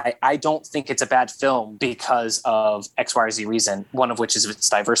that I don't think it's a bad film because of X, Y, or Z reason, one of which is its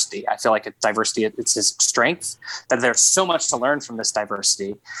diversity. I feel like its diversity, it's its strength, that there's so much to learn from this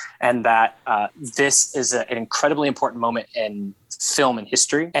diversity, and that this is an incredibly important moment in film and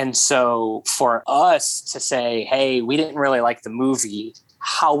history. And so for us to say, hey, we didn't really like the movie,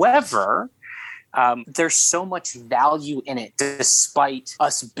 however, there's so much value in it, despite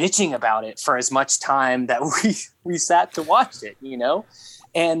us bitching about it for as much time that we sat to watch it, you know?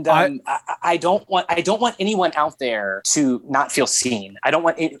 And I don't want anyone out there to not feel seen. I don't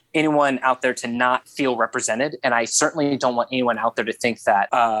want anyone out there to not feel represented, and I certainly don't want anyone out there to think that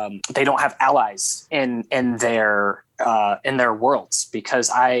they don't have allies in their worlds, because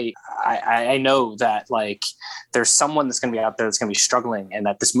I know that, like, there's someone that's going to be out there that's going to be struggling, and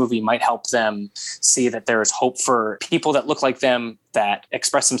that this movie might help them see that there is hope for people that look like them, that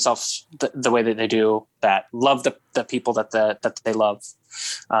express themselves the way that they do, that love the people that they love.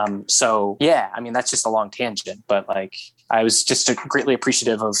 So yeah, I mean, that's just a long tangent, but like, I was just greatly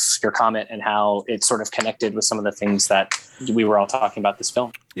appreciative of your comment and how it sort of connected with some of the things that we were all talking about this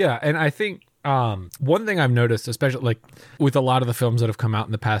film. Yeah. And I think one thing I've noticed, especially like with a lot of the films that have come out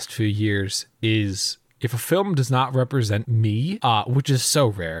in the past few years, is if a film does not represent me, which is so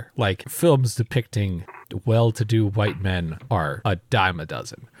rare, like films depicting well-to-do white men are a dime a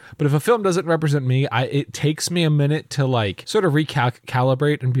dozen. But if a film doesn't represent me, it takes me a minute to like sort of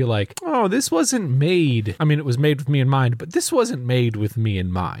recalibrate and be like, oh, this wasn't made. I mean, it was made with me in mind, but this wasn't made with me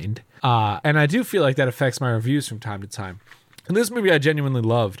in mind. And I do feel like that affects my reviews from time to time. And this movie I genuinely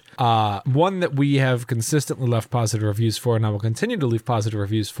loved. One that we have consistently left positive reviews for, and I will continue to leave positive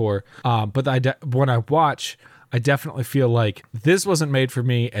reviews for. But when I watch, I definitely feel like this wasn't made for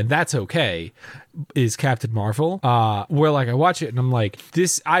me, and that's okay, is Captain Marvel. Where like I watch it and I'm like,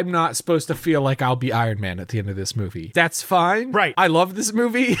 I'm not supposed to feel like I'll be Iron Man at the end of this movie. That's fine. Right. I love this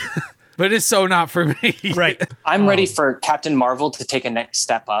movie. But it's so not for me. Right. I'm ready for Captain Marvel to take a next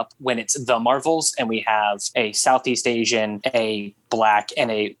step up when it's the Marvels and we have a Southeast Asian, a Black,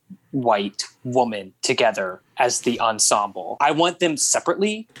 and a white woman together as the ensemble. I want them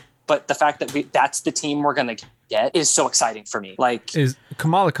separately, but the fact that that's the team we're going to get is so exciting for me. Like, is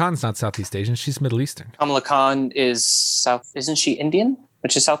Kamala Khan's not Southeast Asian? She's Middle Eastern. Kamala Khan isn't she Indian?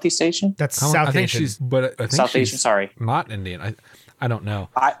 Which is Southeast Asian? That's South I think Asian. I think South she's Asian. Sorry, not Indian. I don't know.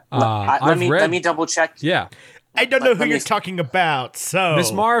 Let me double check. Yeah. I don't know who you're talking about. So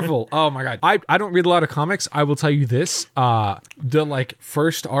Miss Marvel. Oh my God. I don't read a lot of comics. I will tell you this. The like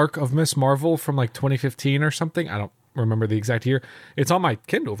first arc of Miss Marvel from like 2015 or something. I don't remember the exact year. It's on my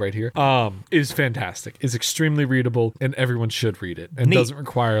Kindle right here. Is fantastic. Is extremely readable, and everyone should read it. And Neat. Doesn't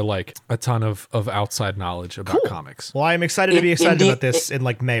require like a ton of outside knowledge about comics. Well, I'm excited to be excited about this in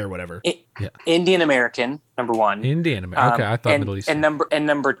like May or whatever. Indian American, number one. Indian American. Okay, I thought Middle Eastern. And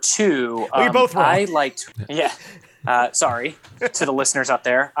number two. You're both wrong. I liked. Yeah. Sorry to the listeners out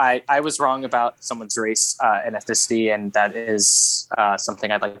there. I was wrong about someone's race and ethnicity, and that is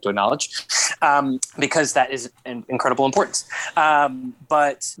something I'd like to acknowledge because that is incredible importance.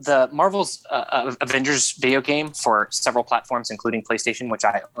 But the Marvel's Avengers video game for several platforms, including PlayStation, which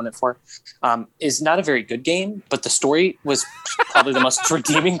I own it for, is not a very good game, but the story was probably the most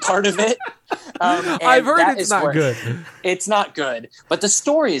redeeming part of it. I've heard it's not good. It's not good, but the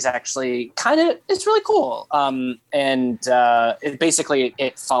story is actually it's really cool. It basically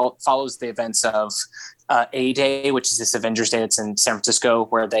follows the events of A-Day, which is this Avengers Day that's in San Francisco,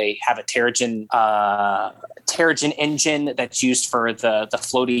 where they have a Terrigen engine that's used for the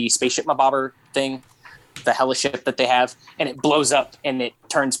floaty spaceship mobber thing, the heli-ship that they have, and it blows up and it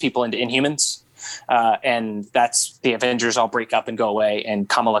turns people into Inhumans. And that's the Avengers all break up and go away, and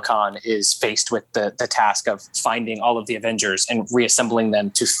Kamala Khan is faced with the task of finding all of the Avengers and reassembling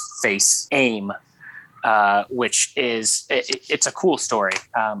them to face AIM, which is it's a cool story.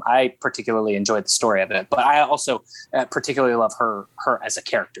 I particularly enjoyed the story of it, but I also particularly love her as a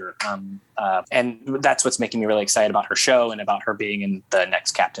character, and that's what's making me really excited about her show and about her being in the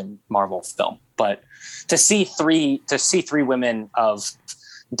next Captain Marvel film. But to see three women of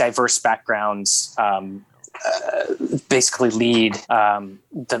diverse backgrounds basically lead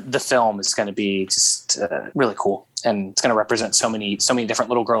the film is going to be just really cool, and it's going to represent so many different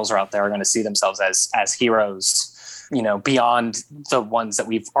little girls are out there are going to see themselves as heroes, beyond the ones that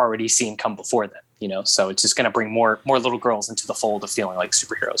we've already seen come before them. So it's just going to bring more little girls into the fold of feeling like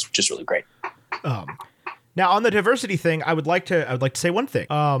superheroes, which is really great. Now, on the diversity thing, I would like to say one thing.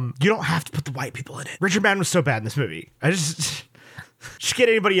 You don't have to put the white people in it. Richard Madden was so bad in this movie. I just get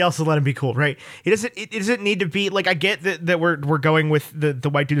anybody else and let him be cool, right? It doesn't need to be like, I get that we're going with the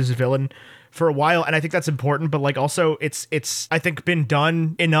white dude as a villain for a while, and I think that's important, but like also it's I think been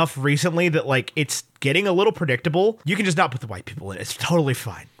done enough recently that like it's getting a little predictable. You can just not put the white people in. It's totally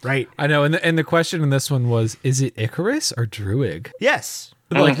fine, right? I know, and the question in this one was, is it Icarus or Druig? Yes.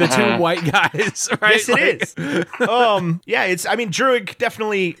 Like the two white guys, right? Yes, it is. Yeah, Druig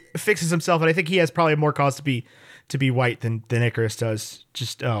definitely fixes himself, and I think he has probably more cause to be white than Icarus does,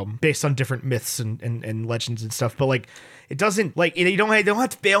 just based on different myths and legends and stuff. But like, it doesn't like they don't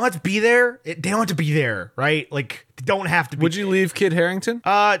have to be there. They don't have to be there, right? Like, they don't have to be. Would you leave Kid Harington?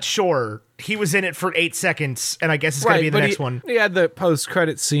 Sure. He was in it for 8 seconds, and I guess it's gonna be the next one. He had the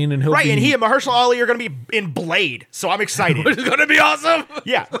post-credit scene, and and he and Mahershala Ali are gonna be in Blade, so I'm excited. Which is gonna be awesome.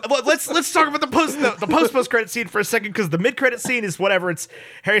 Yeah, let's talk about the post credit scene for a second, because the mid credit scene is whatever. It's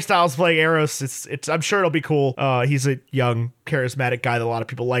Harry Styles playing Eros. It's I'm sure it'll be cool. He's a young, charismatic guy that a lot of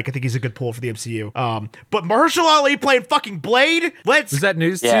people like. I think he's a good pull for the MCU. But Mahershala Ali playing fucking Blade. Is that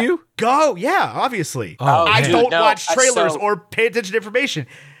news to you? Go, yeah, obviously. I don't watch trailers or pay attention to information.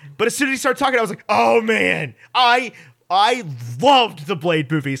 But as soon as he started talking, I was like, oh man, I loved the Blade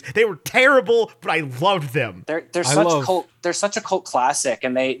movies. They were terrible, but I loved them. They're such a cult classic,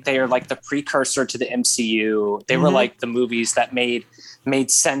 and they are like the precursor to the MCU. They were like the movies that made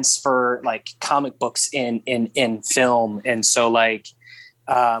sense for like comic books in film. And so like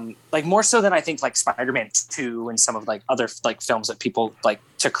more so than I think like Spider-Man 2 and some of like other like films that people like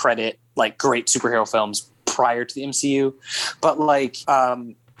to credit like great superhero films prior to the MCU. But like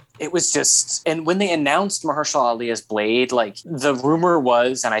it was just, and when they announced Mahershala Ali as Blade, like the rumor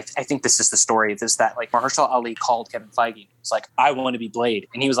was, and I think this is the story, is that like Mahershala Ali called Kevin Feige. It's like, I want to be Blade.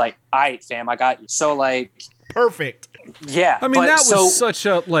 And he was like, all right, fam, I got you. So like, perfect. Yeah. I mean, that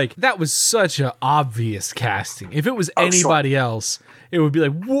was such a obvious casting. If it was anybody else, it would be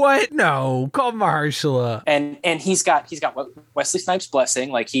like, what? No, call Mahershala. And he's got Wesley Snipes'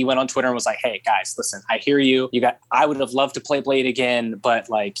 blessing. Like, he went on Twitter and was like, hey guys, listen, I hear you. I would have loved to play Blade again, but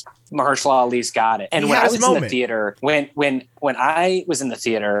like Mahershala Ali's got it. And when I was in the theater, when I was in the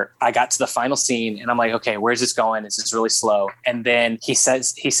theater, I got to the final scene and I'm like, okay, where's this going? This is really slow. And then he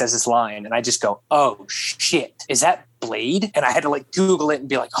says his line and I just go, oh shit, is that Blade? And I had to like Google it and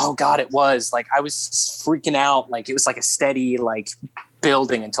be like, oh God, it was. Like, I was freaking out. Like, it was like a steady like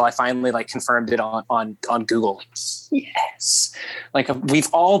building until I finally like confirmed it on Google. Like, yes. Like,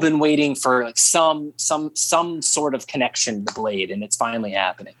 we've all been waiting for like some sort of connection to Blade, and it's finally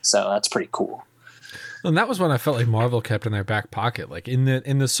happening. So that's pretty cool. And that was when I felt like Marvel kept in their back pocket. Like in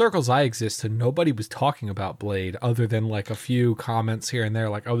the circles I exist in, nobody was talking about Blade other than like a few comments here and there,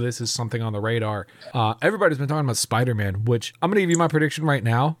 like, oh, this is something on the radar. Everybody's been talking about Spider-Man, which I'm going to give you my prediction right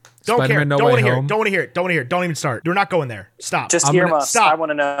now. Don't Spider-Man care. No Way Home. Don't want to hear it. Don't even start. We're not going there. Stop. Just earmuffs. Stop. I want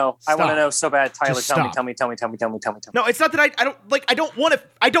to know. Stop. I want to know so bad. Tyler, Just tell me. No, it's not that I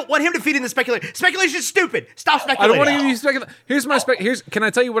don't want him to feed in the speculation. Speculation is stupid. Stop speculating. I don't want to give you speculation. Here's my can I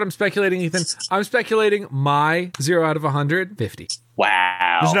tell you what I'm speculating, Ethan? I'm speculating my 0 out of 100, 50.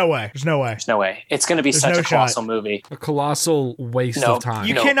 Wow. There's no way. There's no way. It's going to be such a colossal movie. A colossal waste of time.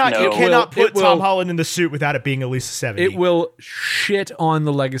 You cannot put Tom Holland in the suit without it being at least a 70. It will shit on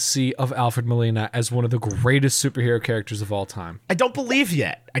the legacy of Alfred Molina as one of the greatest superhero characters of all time. I don't believe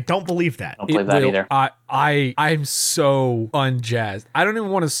yet. I don't believe that. I don't believe that either. I'm so unjazzed. I don't even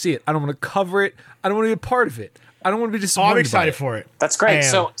want to see it. I don't want to cover it. I don't want to be a part of it. I don't want to be disappointed. I'm excited for it. That's great.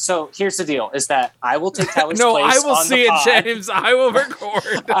 Damn. So here's the deal: is that I will take Tyler's no, place. I will on see the it, pod. James. I will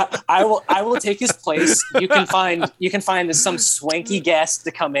record. I will take his place. You can find some swanky guest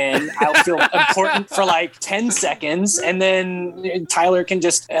to come in. I'll feel important for like 10 seconds, and then Tyler can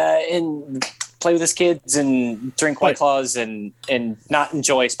just play with his kids and drink White Claws and not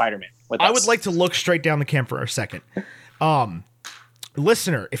enjoy Spider-Man with us. I would like to look straight down the camera for a second.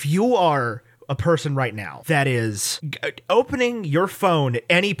 Listener, if you are a person right now that is opening your phone at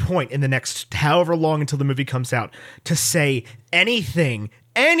any point in the next however long until the movie comes out to say anything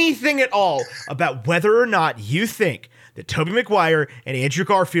at all about whether or not you think that Tobey Maguire and Andrew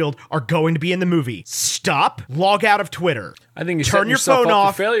Garfield are going to be in the movie, stop, log out of Twitter. I think you turn your yourself phone up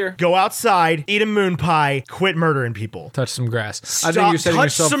off, for failure. go outside, eat a moon pie, quit murdering people. Touch some grass. Stop, I think you're setting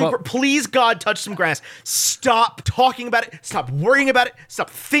yourself up. Please, God, touch some grass. Stop talking about it. Stop worrying about it. Stop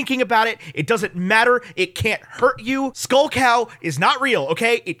thinking about it. It doesn't matter. It can't hurt you. Skull Cow is not real,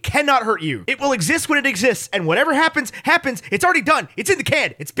 okay? It cannot hurt you. It will exist when it exists, and whatever happens, happens. It's already done. It's in the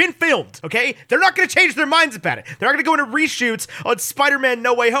can. It's been filmed, okay? They're not going to change their minds about it. They're not going to go into reshoots on Spider-Man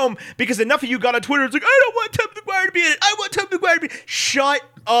No Way Home because enough of you got on Twitter. It's like, I don't want Tobey Maguire to be in it. I want Tobey Maguire to be in it. Shut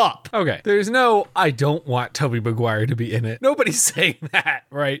up. Okay. There's no, I don't want Tobey Maguire to be in it. Nobody's saying that,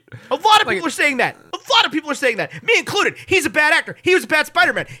 right? A lot of people are saying that. A lot of people are saying that. Me included. He's a bad actor. He was a bad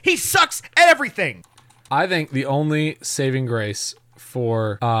Spider-Man. He sucks at everything. I think the only saving grace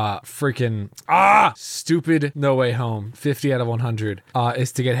for freaking stupid No Way Home 50 out of 100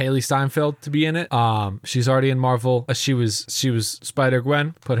 is to get Haley Steinfeld to be in it. She's already in Marvel. She was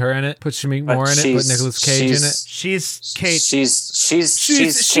Spider-Gwen. Put her in it. Put Shameik Moore in it. Put Nicolas Cage in it. She's Kate. She's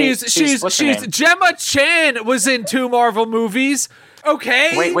Gemma Chan was in 2 Marvel movies.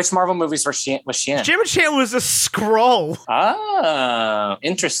 Okay. Wait, which Marvel movies was she in? Gemma Chan was a Skrull. Oh,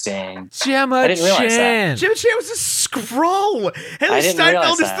 interesting. Gemma Chan. Gemma Chan was a Skrull. Haley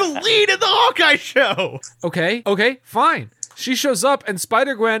Steinfeld is the lead of the Hawkeye show. Okay, fine. She shows up and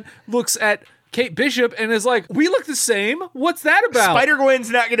Spider-Gwen looks at Kate Bishop and is like, we look the same? What's that about? Spider-Gwen's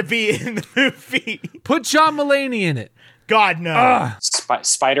not going to be in the movie. Put John Mulaney in it. God, no.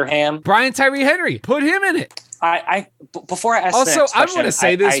 Spider-Ham. Brian Tyree Henry. Put him in it. Before I ask also, the next question, I want to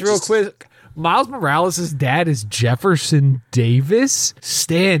say this real quick. Miles Morales' dad is Jefferson Davis.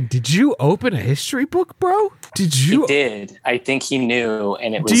 Stan, did you open a history book, bro? Did you? He did. I think he knew,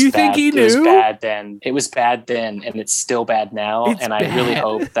 and it was. Do you bad. think he knew? It was bad then. It was bad then, and it's still bad now. It's and bad. I really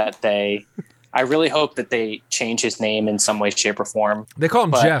hope that they. I really hope that they change his name in some way, shape, or form. They call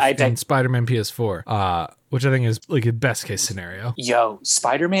him Jeff in Spider-Man PS4, which I think is like a best case scenario. Yo,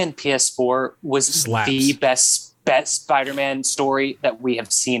 Spider-Man PS4 was the best Spider-Man story that we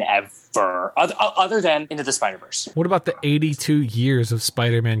have seen ever, other than Into the Spider-Verse. What about the 82 years of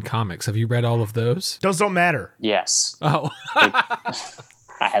Spider-Man comics? Have you read all of those? Those don't matter. Yes. Oh.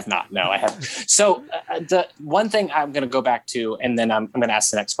 I have not. No, I haven't. So the one thing I'm going to go back to, and then I'm going to ask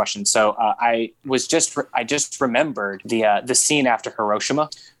the next question. So I just remembered the scene after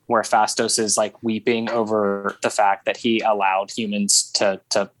Hiroshima, where Phastos is like weeping over the fact that he allowed humans to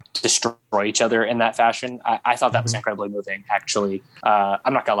destroy each other in that fashion. I thought that was incredibly moving, actually.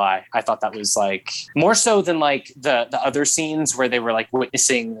 I'm not gonna lie. I thought that was like more so than like the other scenes where they were like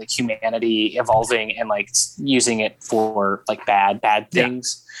witnessing like humanity evolving and like using it for like bad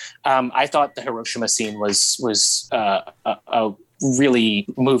things. Yeah. I thought the Hiroshima scene was a really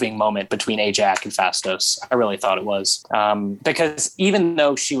moving moment between Ajax and Phastos. I really thought it was, because even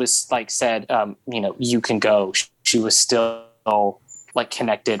though she was like said, you can go, she was still like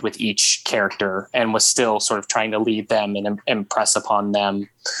connected with each character and was still sort of trying to lead them and impress upon them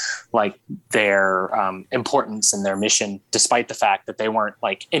like their importance and their mission, despite the fact that they weren't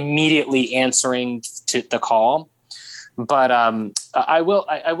like immediately answering to the call. But I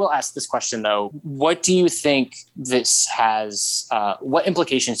will ask this question though. What do you think this has? What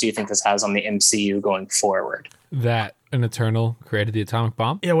implications do you think this has on the MCU going forward? That an Eternal created the atomic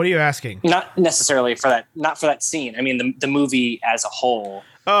bomb? Yeah, what are you asking? Not necessarily for that. Not for that scene. I mean, the movie as a whole.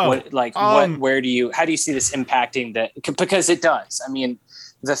 Oh, where do you? How do you see this impacting the? Because it does. I mean,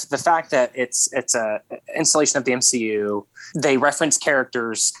 the fact that it's a installation of the MCU. They reference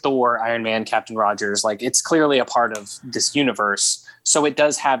characters, Thor, Iron Man, Captain Rogers. Like it's clearly a part of this universe. So it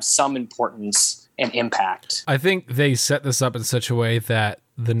does have some importance and impact. I think they set this up in such a way that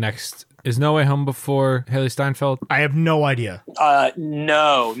the next is No Way Home before Haley Steinfeld. I have no idea.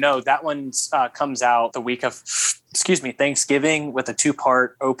 No, that one comes out the week of, Thanksgiving with a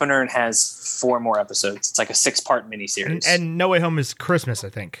 2-part opener and has 4 more episodes. It's like a 6-part miniseries. And No Way Home is Christmas, I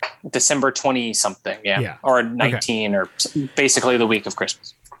think. December 20 something, yeah. Or 19, or basically the week of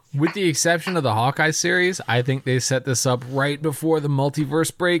Christmas. With the exception of the Hawkeye series, I think they set this up right before the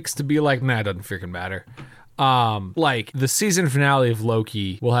multiverse breaks to be like, nah, it doesn't freaking matter. Like the season finale of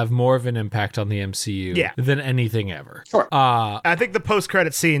Loki will have more of an impact on the MCU than anything ever. Sure. I think the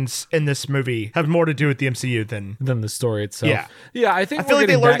post-credit scenes in this movie have more to do with the MCU than the story itself. Yeah. I think I feel like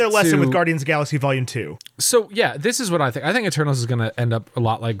they learned their lesson with Guardians of the Galaxy Volume 2. So yeah, this is what I think. I think Eternals is going to end up a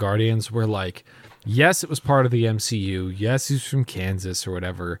lot like Guardians, where like Yes, it was part of the MCU. Yes, he's from Kansas or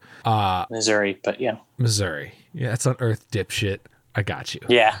whatever. Missouri, but yeah. Missouri. Yeah, it's on Earth, dipshit. I got you.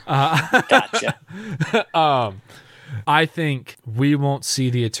 Yeah. Gotcha. I think we won't see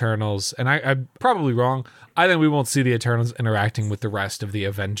the Eternals, and I'm probably wrong. I think we won't see the Eternals interacting with the rest of the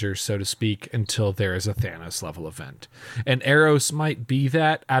Avengers, so to speak, until there is a Thanos level event. And Eros might be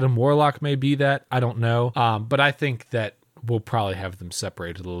that. Adam Warlock may be that. I don't know. But I think that we'll probably have them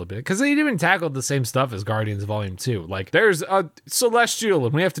separated a little bit because they even tackled the same stuff as Guardians Volume 2. Like, there's a Celestial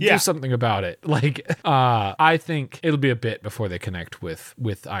and we have to do something about it. Like, I think it'll be a bit before they connect with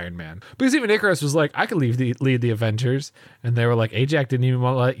Iron Man. Because even Icarus was like, I could lead the Avengers. And they were like, Ajax didn't even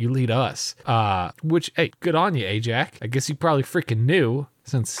want to let you lead us. Which, hey, good on you, Ajax. I guess he probably freaking knew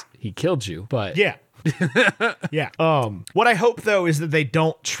since he killed you. But yeah. Yeah. What I hope though is that they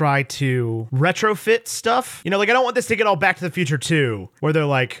don't try to retrofit stuff. You know, like I don't want this to get all Back to the Future 2, where they're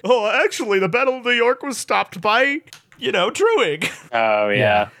like, oh, actually, the Battle of New York was stopped by, Druig. Oh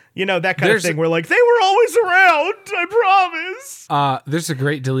yeah. You know, that kind of thing where like, they were always around, I promise. There's a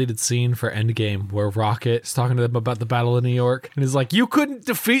great deleted scene for Endgame where Rocket is talking to them about the Battle of New York and is like, you couldn't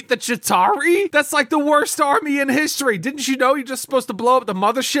defeat the Chitauri? That's like the worst army in history. Didn't you know you're just supposed to blow up the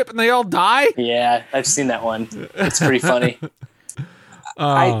mothership and they all die? Yeah, I've seen that one. It's pretty funny.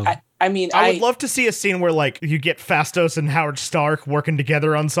 I mean, I would love to see a scene where like you get Phastos and Howard Stark working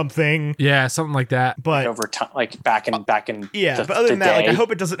together on something. Yeah, something like that. But over time, like back in yeah. But other than that, like I hope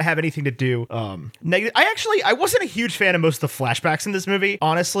it doesn't have anything to do negative. I wasn't a huge fan of most of the flashbacks in this movie.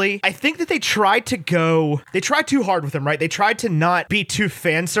 Honestly, I think that they tried too hard with them. Right? They tried to not be too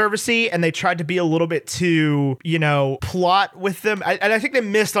fan servicey, and they tried to be a little bit too plot with them. And I think they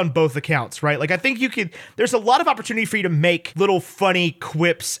missed on both accounts. Right? Like I think there's a lot of opportunity for you to make little funny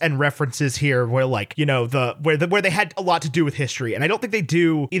quips and references here where like where they had a lot to do with history, and I don't think they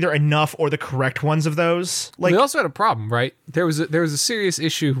do either enough or the correct ones of those. Like we also had a problem, right? There was a serious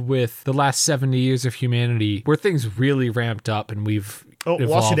issue with the last 70 years of humanity where things really ramped up, and we've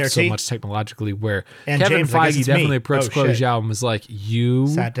evolved so much technologically where Kevin James, Feige definitely approached Chloe Zhao and was like, you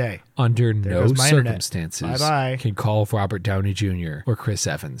sad day. Under no circumstances Bye-bye. can call Robert Downey Jr. or Chris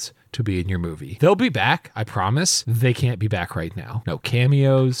Evans to be in your movie. They'll be back, I promise. They can't be back right now. No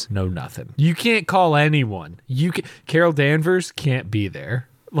cameos, no nothing. You can't call anyone. Carol Danvers can't be there.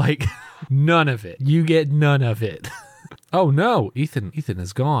 Like, none of it. You get none of it. Oh no, Ethan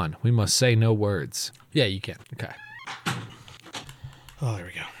is gone. We must say no words. Yeah, you can. Okay. Oh, there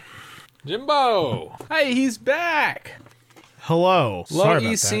we go. Jimbo! Hey, he's back! Hello. Sorry about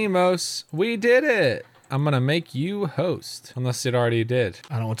that. Simos, we did it. I'm going to make you host, unless it already did.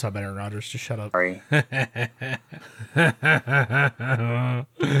 I don't want to talk about Aaron Rodgers. Just shut up. Sorry.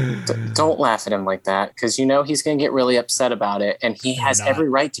 Don't laugh at him like that, because he's going to get really upset about it, and he has every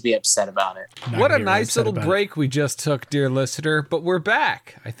right to be upset about it. What a nice little break we just took, dear listener, but we're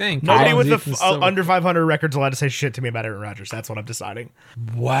back, I think. Nobody with the under 500 records allowed to say shit to me about Aaron Rodgers. That's what I'm deciding.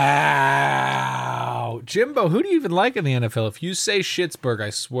 Wow. Jimbo, who do you even like in the NFL? If you say Schittsburg,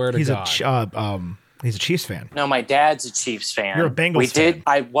 I swear to God. He's a Chiefs fan. No, my dad's a Chiefs fan. You're a Bengals fan.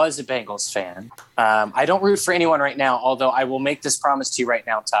 I was a Bengals fan. I don't root for anyone right now, although I will make this promise to you right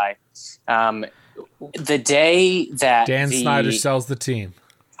now, Ty. The day that Dan Snyder sells the team,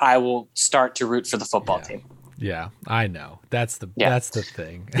 I will start to root for the football team. Yeah, I know. That's the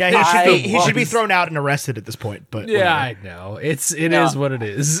thing. Yeah, he should be thrown out and arrested at this point. But yeah, I know. It is what it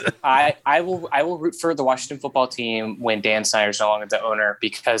is. I will root for the Washington football team when Dan Snyder's no longer the owner,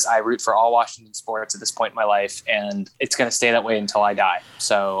 because I root for all Washington sports at this point in my life, and it's going to stay that way until I die.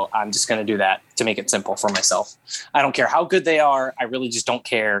 So I'm just going to do that to make it simple for myself. I don't care how good they are. I really just don't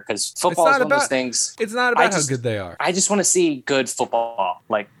care, because football is one of those things. It's not about how good they are. I just want to see good football.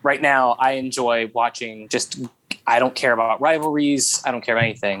 Like right now, I enjoy watching I don't care about rivalries. I don't care about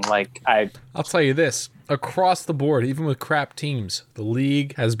anything. I'll tell you this. Across the board, even with crap teams, the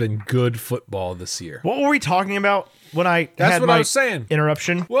league has been good football this year. What were we talking about when I was saying.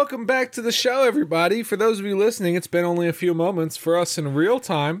 Interruption? Welcome back to the show, everybody. For those of you listening, it's been only a few moments. For us in real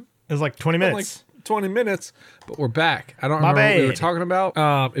time, it was like 20 minutes. 20 minutes, but we're back. I don't remember what we were talking about.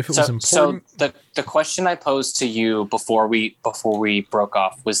 If it was important. So the question I posed to you before we broke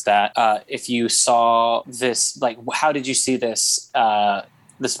off was that if you saw this, like, how did you see this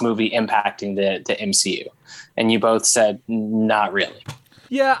this movie impacting the MCU? And you both said not really.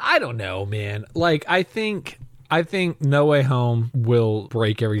 Yeah, I don't know, man. Like, I think No Way Home will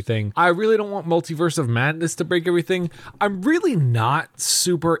break everything. I really don't want Multiverse of Madness to break everything. I'm really not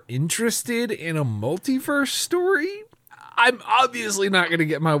super interested in a multiverse story. I'm obviously not going to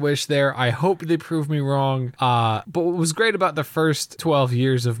get my wish there. I hope they prove me wrong. But what was great about the first 12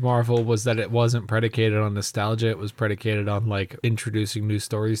 years of Marvel was that it wasn't predicated on nostalgia. It was predicated on like introducing new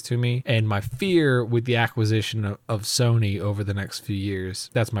stories to me. And my fear with the acquisition of Sony over the next few years,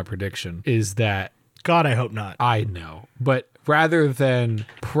 that's my prediction, is that God, I hope not. I know. But rather than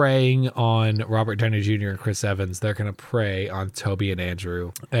preying on Robert Downey Jr. and Chris Evans, they're going to prey on Tobey and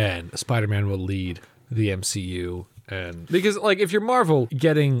Andrew. And Spider-Man will lead the MCU. And because like if you're Marvel,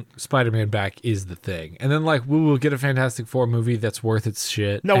 getting Spider-Man back is the thing. And then like we will get a Fantastic Four movie that's worth its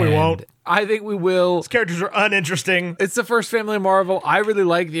shit. No, we won't. I think we will. Those characters are uninteresting. It's the first family of Marvel. I really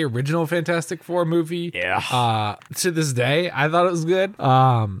like the original Fantastic Four movie. Yeah. To this day, I thought it was good.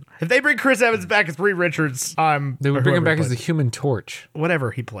 If they bring Chris Evans back as Reed Richards, they would bring him back as the Human Torch. Whatever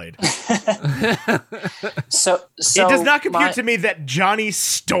he played. So it does not compute to me that Johnny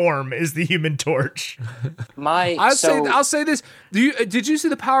Storm is the Human Torch. I'll say this. Did you see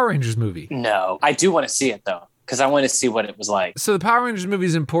the Power Rangers movie? No, I do want to see it though, because I want to see what it was like. So the Power Rangers movie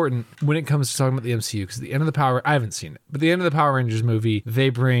is important when it comes to talking about the MCU, because the end of I haven't seen it, but the end of the Power Rangers movie, they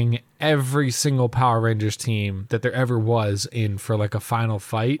bring every single Power Rangers team that there ever was in for like a final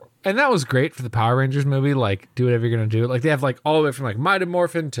fight. And that was great for the Power Rangers movie. Like, do whatever you're going to do. Like, they have like all the way from like Mighty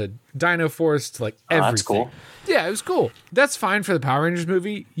Morphin to Dino Force to like everything. That's cool. Yeah, it was cool. That's fine for the Power Rangers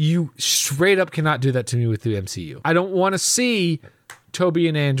movie. You straight up cannot do that to me with the MCU. I don't want to see Tobey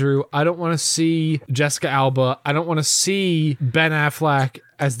and Andrew. I don't want to see Jessica Alba. I don't want to see Ben Affleck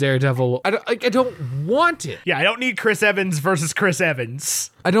as Daredevil. I don't want it. Yeah, I don't need Chris Evans versus Chris Evans.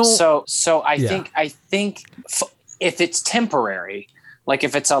 I don't. I think if it's temporary, like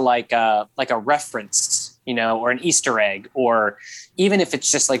if it's a reference, or an Easter egg, or even if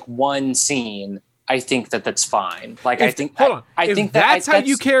it's just like one scene, I think that's fine. Like, I think that's how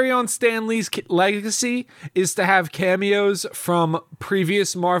you carry on Stan Lee's legacy, is to have cameos from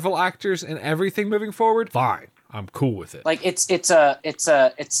previous Marvel actors and everything moving forward. Fine, I'm cool with it. Like it's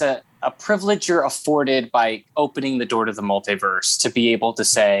a privilege you're afforded by opening the door to the multiverse to be able to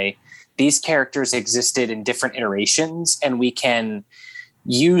say these characters existed in different iterations, and we can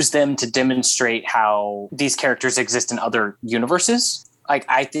use them to demonstrate how these characters exist in other universes. Like,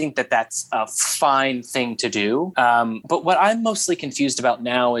 I think that's a fine thing to do. But what I'm mostly confused about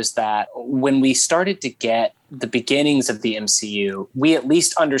now is that when we started to get the beginnings of the MCU, we at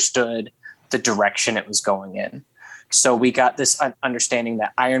least understood the direction it was going in. So we got this understanding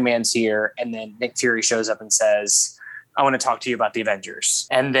that Iron Man's here, and then Nick Fury shows up and says, I want to talk to you about the Avengers.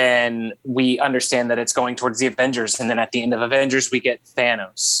 And then we understand that it's going towards the Avengers. And then at the end of Avengers, we get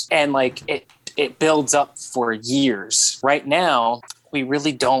Thanos. And like it builds up for years. Right now, we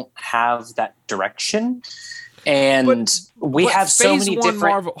really don't have that direction. And we have so many different...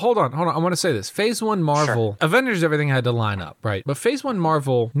 Marvel, hold on. I want to say this. Phase 1 Marvel, sure. Avengers, everything had to line up, right? But Phase 1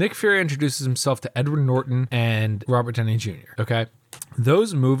 Marvel, Nick Fury introduces himself to Edward Norton and Robert Downey Jr., okay?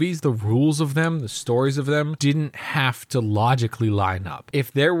 Those movies, the rules of them, the stories of them, didn't have to logically line up.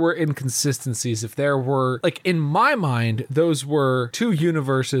 If there were inconsistencies, if there were... Like, in my mind, those were two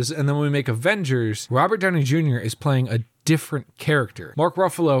universes, and then when we make Avengers, Robert Downey Jr. is playing a different character. Mark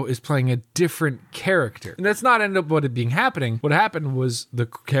Ruffalo is playing a different character. And that's not ended up what it being happening. What happened was the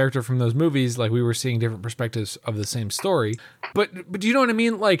character from those movies, like we were seeing different perspectives of the same story. But do you know what I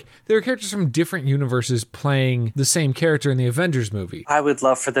mean? Like, there are characters from different universes playing the same character in the Avengers movie. I would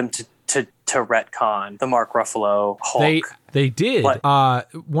love for them to retcon the Mark Ruffalo Hulk. They did.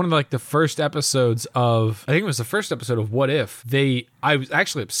 One of like the first episodes of, I think it was the first episode of What If, I was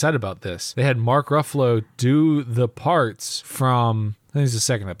actually upset about this. They had Mark Ruffalo do the parts from, I think it's the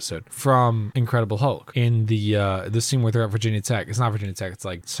second episode, from Incredible Hulk in the scene where they're at Virginia Tech. It's not Virginia Tech, it's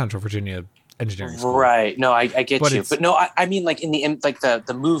like Central Virginia Engineering School. Right. No, I get you. But no, I mean like in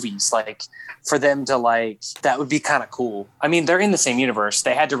the movies, like for them to like, that would be kind of cool. I mean, they're in the same universe.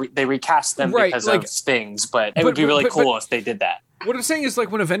 They had to they recast them because of things, but it would be really cool if they did that. What I'm saying is,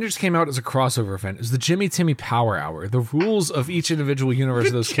 like, when Avengers came out as a crossover event, it was the Jimmy Timmy Power Hour. The rules of each individual universe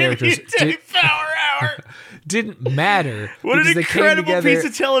of those characters didn't matter. What an incredible piece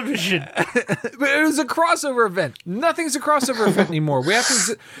of television. But it was a crossover event. Nothing's a crossover event anymore.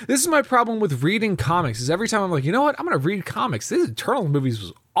 This is my problem with reading comics, is every time I'm like, you know what? I'm going to read comics. This Eternals movies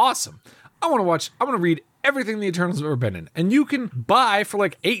was awesome. I want to read everything the Eternals have ever been in. And you can buy for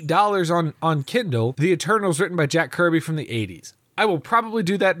like $8 on Kindle the Eternals written by Jack Kirby from the 80s. I will probably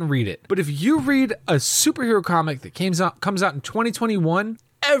do that and read it. But if you read a superhero comic that comes out in 2021,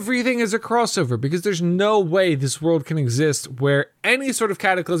 everything is a crossover because there's no way this world can exist where any sort of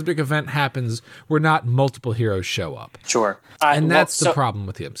cataclysmic event happens where not multiple heroes show up. Sure. And that's the problem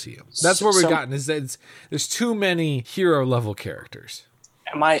with the MCU. That's where we've gotten, is that there's too many hero level characters.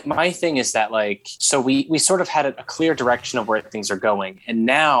 My thing is that, like, so we sort of had a clear direction of where things are going, and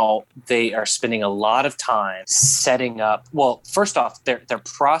now they are spending a lot of time setting up. Well, first off, they're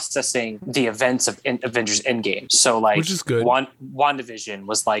processing the events of Avengers Endgame. So, like, which is good. WandaVision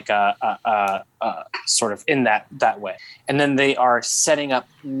was like a sort of in that way, and then they are setting up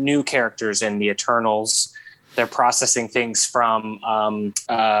new characters in the Eternals. They're processing things from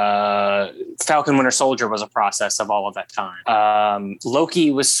Falcon Winter Soldier was a process of all of that time. Loki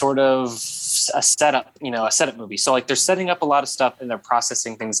was sort of a setup movie. So like they're setting up a lot of stuff and they're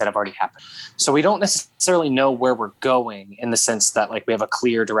processing things that have already happened. So we don't necessarily know where we're going in the sense that like we have a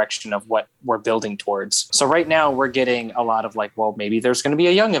clear direction of what we're building towards. So right now we're getting a lot of like, well, maybe there's going to be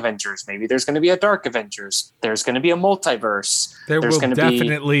a Young Avengers. Maybe there's going to be a Dark Avengers. There's going to be a multiverse. There's will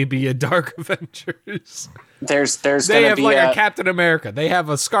definitely be a Dark Avengers. There's they have like a Captain America. They have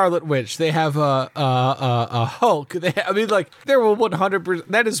a Scarlet Witch. They have a Hulk. There will 100%.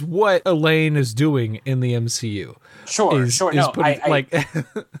 That is what Elaine is doing in the MCU. Sure. I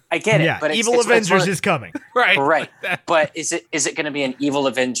get it. Yeah, but Evil Avengers is coming. Right. But is it going to be an Evil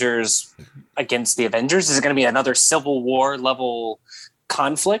Avengers against the Avengers? Is it going to be another Civil War level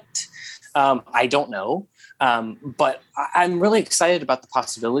conflict? I don't know. But I'm really excited about the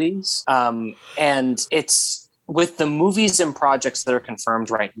possibilities. And it's with the movies and projects that are confirmed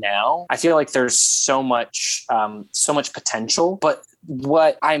right now, I feel like there's so much potential. But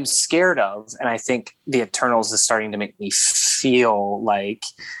what I'm scared of, and I think the Eternals is starting to make me feel like,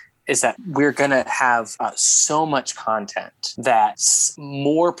 is that we're going to have so much content that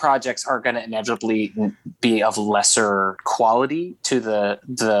more projects are going to inevitably be of lesser quality to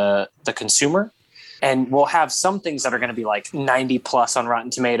the consumer. And we'll have some things that are going to be like 90 plus on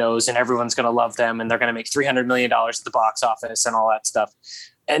Rotten Tomatoes and everyone's going to love them and they're going to make $300 million at the box office and all that stuff.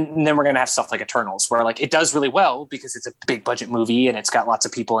 And then we're going to have stuff like Eternals where like it does really well because it's a big budget movie and it's got lots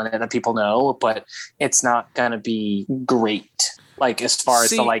of people in it that people know, but it's not going to be great. Like as far as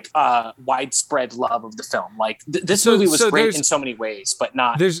the widespread love of the film, like this movie was great in so many ways, but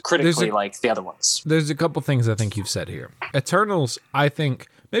not critically like the other ones. There's a couple things I think you've said here. Eternals, I think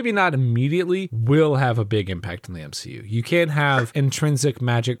maybe not immediately, will have a big impact on the MCU. You can't have intrinsic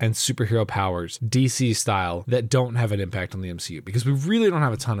magic and superhero powers, DC style, that don't have an impact on the MCU because we really don't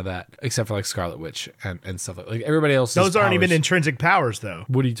have a ton of that except for like Scarlet Witch and stuff like everybody else. Those aren't even intrinsic powers though.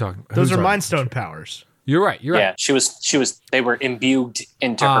 What are you talking about? Those are Mind Stone powers. You're right. Yeah, she was. They were imbued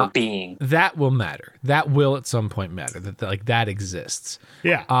into her being. That will matter. That will at some point matter. That exists.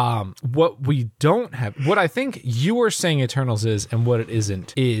 Yeah. What we don't have, what I think you are saying Eternals is, and what it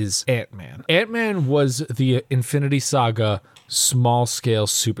isn't, is Ant-Man. Ant-Man was the Infinity Saga small scale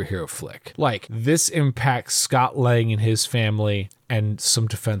superhero flick. Like this impacts Scott Lang and his family and some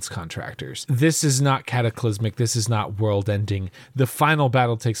defense contractors. This is not cataclysmic. This is not world ending. The final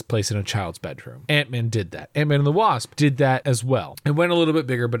battle takes place in a child's bedroom. Ant-Man did that. Ant-Man and the Wasp did that as well. It went a little bit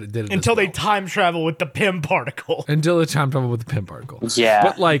bigger, but it did it until they time travel with the Pym particle. Until they time travel with the Pym particle. Yeah.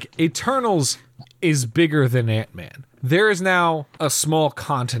 But like Eternals is bigger than Ant-Man. There is now a small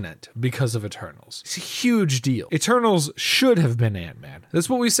continent because of Eternals. It's a huge deal. Eternals should have been Ant-Man. That's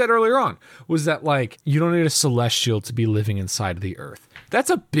what we said earlier on, was that like, you don't need a Celestial to be living inside of the Earth. That's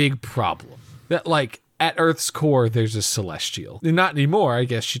a big problem. That like, at Earth's core, there's a Celestial. Not anymore, I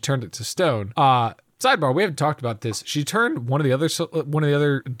guess she turned it to stone. Sidebar, we haven't talked about this. She turned one of the other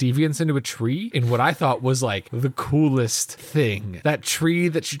deviants into a tree in what I thought was like the coolest thing. That tree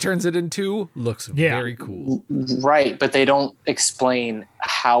that she turns it into looks very cool. Right, but they don't explain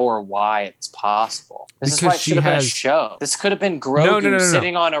how or why it's possible. This is why it should have been a show. This could have been Grogu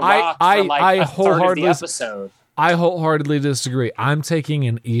sitting on a rock for like a third of the episode. I wholeheartedly disagree. I'm taking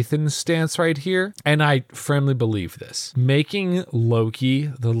an Ethan stance right here, and I firmly believe this. Making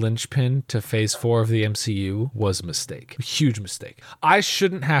Loki the linchpin to Phase 4 of the MCU was a mistake. A huge mistake. I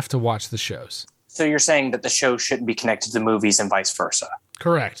shouldn't have to watch the shows. So you're saying that the show shouldn't be connected to the movies and vice versa?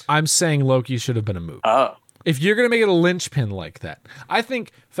 Correct. I'm saying Loki should have been a movie. Oh. If you're going to make it a linchpin like that, I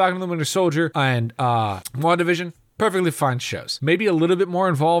think Falcon and the Winter Soldier and WandaVision, perfectly fine shows. Maybe a little bit more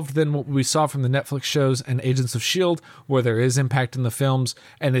involved than what we saw from the Netflix shows and Agents of S.H.I.E.L.D., where there is impact in the films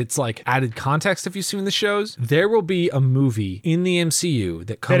and it's like added context if you've seen the shows. There will be a movie in the MCU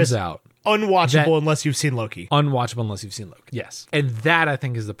that comes out. Unwatchable unless you've seen Loki. Unwatchable unless you've seen Loki. Yes. And that I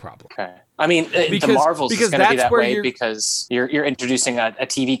think is the problem. Okay. I mean, the Marvels is going to be that way because you're introducing a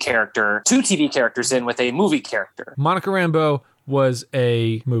TV character, two TV characters in with a movie character. Monica Rambeau was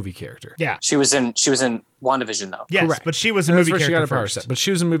a movie character. Yeah. She was in WandaVision though. Yes, Correct. but she was a And that's movie where she got character her power first. set. But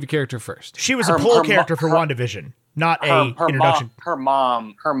she was a movie character first. She was Her- a pull her mo- character for her- WandaVision, not a introduction. Her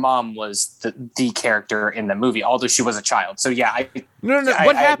mom was the character in the movie, although she was a child. So yeah, No. I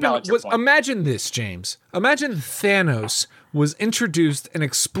What acknowledge happened your was, point. imagine this, James. Imagine Thanos was introduced and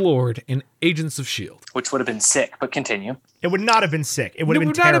explored in Agents of S.H.I.E.L.D. which would have been sick. But continue. It would not have been sick. It would It have been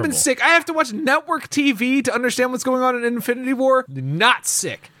would not terrible. have been sick. I have to watch network TV to understand what's going on in Infinity War. Not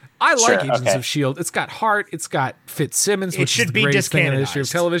sick. I like Sure, Agents okay. of S.H.I.E.L.D. It's got heart. It's got Fitzsimmons, which should is be the greatest thing in the history of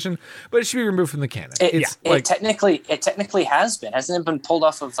discanonized. television, but it should be removed from the canon. It like technically has been. Hasn't it been pulled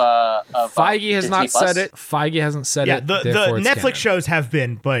off of Feige has Disney not Plus? said it. Feige hasn't said Yeah, it. the therefore it's Netflix canon. shows have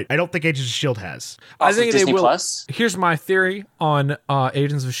been, but I don't think Agents of S.H.I.E.L.D. has. I Off think of they Disney will. Plus? Here's my theory on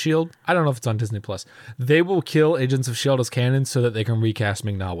Agents of S.H.I.E.L.D. I don't know if it's on Disney Plus. They will kill Agents of S.H.I.E.L.D. as canon so that they can recast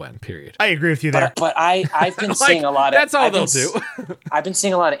Ming-Na Wen, period. I agree with you there. But I've been seeing a lot of that's all I've been they'll s- do. I've been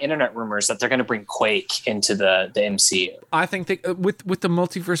seeing a lot of internet rumors that they're going to bring Quake into the MCU. I think they, with the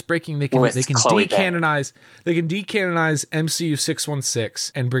multiverse breaking, they can With Chloe decanonize MCU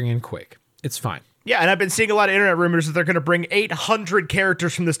 616 and bring in Quake. It's fine. Yeah, and I've been seeing a lot of internet rumors that they're going to bring 800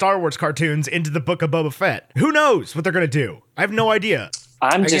 characters from the Star Wars cartoons into the Book of Boba Fett. Who knows what they're going to do? I have no idea.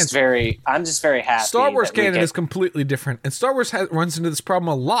 I'm Again, just very happy. Star Wars that we canon get- is completely different, and Star Wars runs into this problem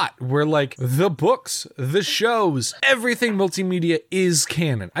a lot, where like the books, the shows, everything multimedia is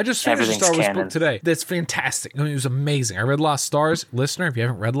canon. I just finished a Everything's Star Wars canon. book today. That's fantastic. I mean, it was amazing. I read Lost Stars. Listener, if you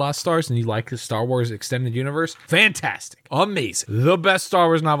haven't read Lost Stars and you like the Star Wars extended universe, fantastic, amazing, the best Star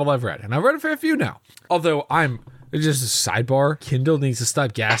Wars novel I've read, and I've read a fair few now. Although it's just a sidebar. Kindle needs to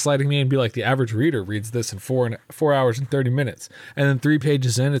stop gaslighting me and be like, the average reader reads this in 4 hours and 30 minutes. And then 3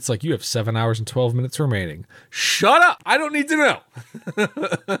 pages in, it's like, you have 7 hours and 12 minutes remaining. Shut up. I don't need to know.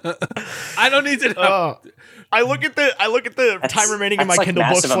 I don't need to know. I look at the time remaining in my That's like Kindle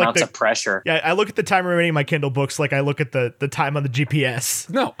books massive like amounts the, of pressure. yeah, I look at the time remaining in my Kindle books like I look at the time on the GPS.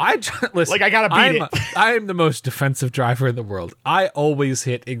 No, listen. Like, I gotta beat it. I am the most defensive driver in the world. I always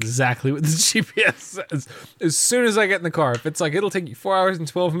hit exactly what the GPS says. As soon as I get in the car, if it's like, it'll take you 4 hours and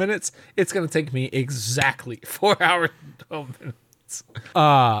 12 minutes, it's going to take me exactly 4 hours and 12 minutes.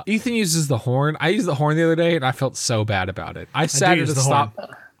 Ethan uses the horn. I used the horn the other day and I felt so bad about it. I sat at use a the stop.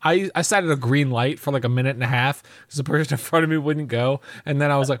 I sat at a green light for like a minute and a half because the person in front of me wouldn't go. And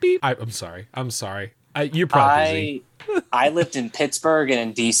then I was like, beep. I'm sorry. You're probably busy. I lived in Pittsburgh and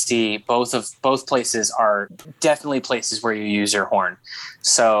in DC. Both places are definitely places where you use your horn.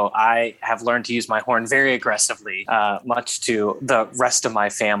 So I have learned to use my horn very aggressively, much to the rest of my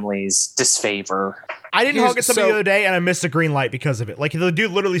family's disfavor. I didn't honk at somebody so- the other day and I missed a green light because of it. Like, the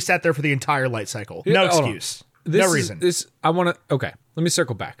dude literally sat there for the entire light cycle. No hold on. excuse. No reason. Okay, let me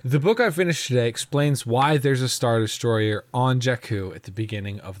circle back. The book I finished today explains why there's a Star Destroyer on Jakku at the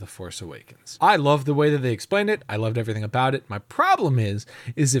beginning of The Force Awakens. I love the way that they explained it. I loved everything about it. My problem is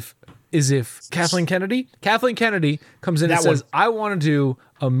if Kathleen Kennedy comes in and That says, one. I want to do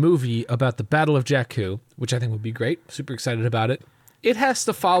a movie about the Battle of Jakku, which I think would be great. Super excited about it. It has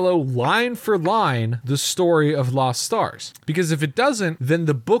to follow line for line the story of Lost Stars. Because if it doesn't, then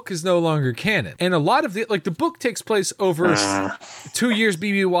the book is no longer canon. And a lot of the book takes place over 2 years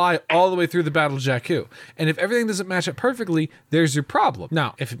BBY all the way through the Battle of Jakku. And if everything doesn't match up perfectly, there's your problem.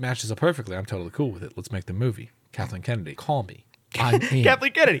 Now, if it matches up perfectly, I'm totally cool with it. Let's make the movie. Kathleen Kennedy, call me. I'm in.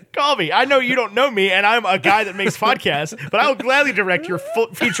 Kathleen Kennedy, call me. I know you don't know me, and I'm a guy that makes podcasts, but I will gladly direct your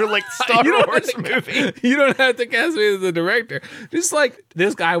feature-length Star You don't Wars have to- movie. You don't have to cast me as the director. Just like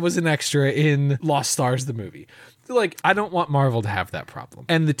this guy was an extra in Lost Stars, the movie. Like, I don't want Marvel to have that problem.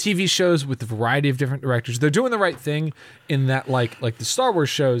 And the TV shows with the variety of different directors, they're doing the right thing in that, like the Star Wars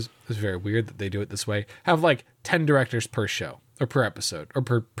shows, it's very weird that they do it this way, have like 10 directors per show or per episode or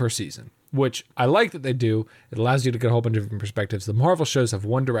per season. Which I like that they do. It allows you to get a whole bunch of different perspectives. The Marvel shows have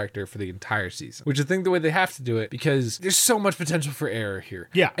one director for the entire season, which I think the way they have to do it because there's so much potential for error here.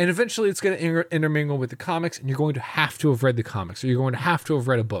 Yeah. And eventually it's going to intermingle with the comics, and you're going to have to have read the comics, or you're going to have to have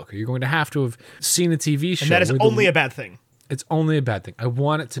read a book, or you're going to have to have seen a TV show. And that is where the- only a bad thing. It's only a bad thing. I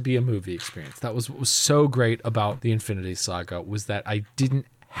want it to be a movie experience. That was what was so great about the Infinity Saga, was that I didn't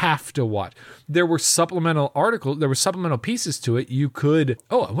have to watch. There were supplemental pieces to it. You could,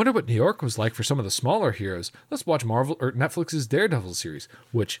 I wonder what New York was like for some of the smaller heroes. Let's watch Marvel or Netflix's Daredevil series,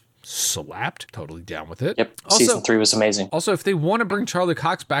 which slapped. Totally down with it. Yep, Also, season 3 was amazing. Also, if they want to bring Charlie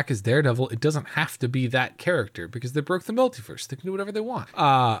Cox back as Daredevil, it doesn't have to be that character because they broke the multiverse. They can do whatever they want.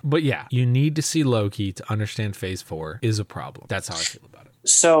 But yeah, you need to see Loki to understand Phase 4 is a problem. That's how I feel about it.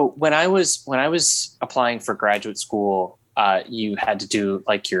 So when I was applying for graduate school you had to do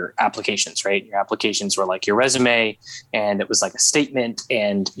like your applications, right? Your applications were like your resume, and it was like a statement,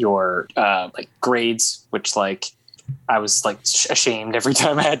 and your like grades, which like I was like ashamed every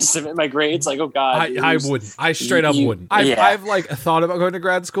time I had to submit my grades. Like, oh God, I wouldn't. I straight up wouldn't. I've like thought about going to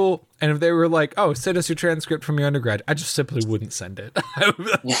grad school, and if they were like, "Oh, send us your transcript from your undergrad," I just simply wouldn't send it.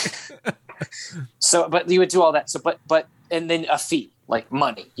 So, but you would do all that. So, but and then a fee, like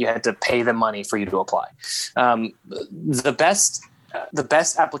money. You had to pay them money for you to apply. The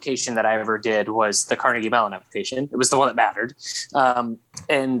best application that I ever did was the Carnegie Mellon application. It was the one that mattered.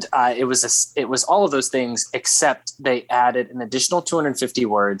 It was all of those things, except they added an additional 250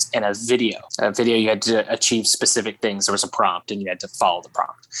 words and a video. A video, you had to achieve specific things. There was a prompt and you had to follow the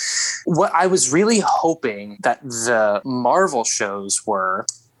prompt. What I was really hoping that the Marvel shows were,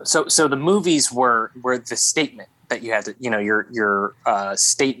 so the movies were the statement that you had to, your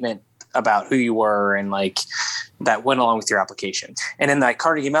statement about who you were and like that went along with your application. And in that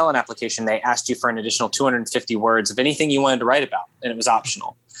Carnegie Mellon application, they asked you for an additional 250 words of anything you wanted to write about, and it was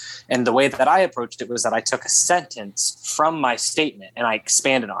optional. And the way that I approached it was that I took a sentence from my statement and I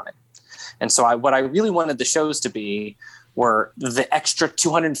expanded on it. And so what I really wanted the shows to be were the extra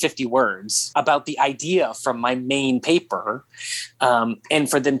 250 words about the idea from my main paper, and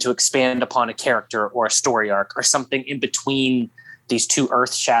for them to expand upon a character or a story arc or something in between these two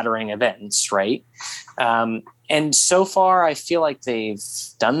earth-shattering events, right? And so far, I feel like they've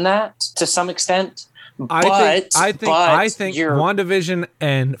done that to some extent. I think WandaVision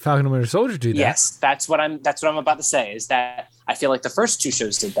and Falcon and Winter Soldier do that. Yes, that's what I'm about to say. Is that I feel like the first two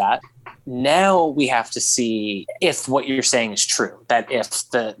shows did that. Now we have to see if what you're saying is true. That if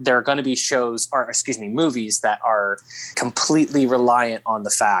there are going to be movies that are completely reliant on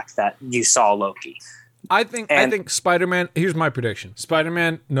the fact that you saw Loki. I think Spider-Man, here's my prediction.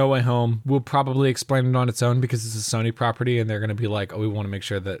 Spider-Man No Way Home will probably explain it on its own because it's a Sony property and they're going to be like, oh, we want to make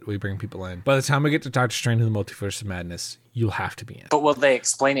sure that we bring people in. By the time we get to Doctor Strange and the Multiverse of Madness, you'll have to be in. But will they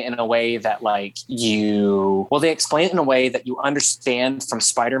explain it in a way that you understand from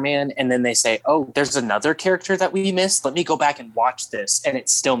Spider-Man, and then they say, oh, there's another character that we missed? Let me go back and watch this, and it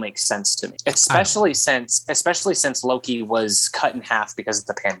still makes sense to me. Especially since Loki was cut in half because of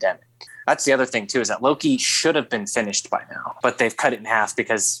the pandemic. That's the other thing, too, is that Loki should have been finished by now, but they've cut it in half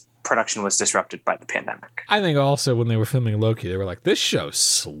because production was disrupted by the pandemic. I think also when they were filming Loki, they were like, this show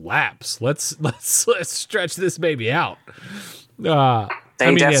slaps. Let's stretch this baby out.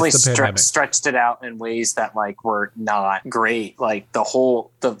 They definitely stretched it out in ways that like were not great. Like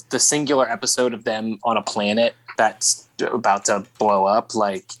the singular episode of them on a planet that's about to blow up,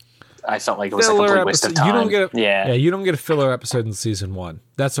 like I felt like it was a complete waste of time. You don't get a filler episode in season 1.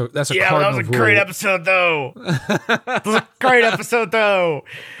 That's a that was a great episode though. That was a great episode though.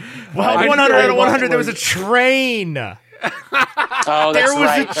 Well, 100 out of 100, there was a train. Oh, that's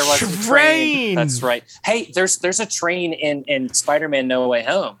right. There was a train. That's right. Hey, there's a train in Spider-Man No Way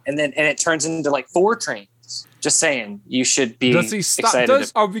Home, and it turns into like 4 trains. Just saying, you should be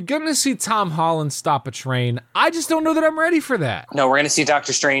excited. Are we going to see Tom Holland stop a train? I just don't know that I'm ready for that. No, we're going to see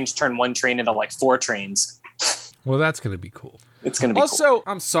Doctor Strange turn 1 train into like 4 trains. Well, that's going to be cool. It's going to be also, cool.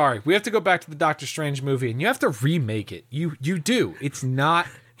 I'm sorry. We have to go back to the Doctor Strange movie, and you have to remake it. You do. It's not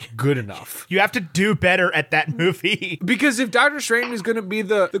good enough. You have to do better at that movie. Because if Doctor Strange is going to be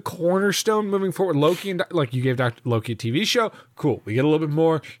the cornerstone moving forward, Loki, and like you gave Dr. Loki a TV show, cool. We get a little bit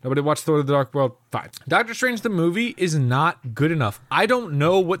more. Nobody watched Thor: The Dark World, fine. Doctor Strange the movie is not good enough. I don't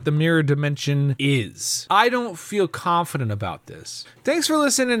know what the mirror dimension is. I don't feel confident about this. Thanks for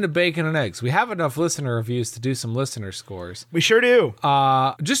listening to Bacon and Eggs. We have enough listener reviews to do some listener scores. We sure do.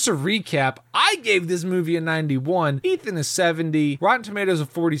 Just to recap, I gave this movie a 91, Ethan a 70, Rotten Tomatoes a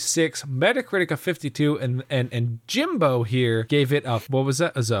 46, Metacritic a 52, and Jimbo here gave it a, what was that?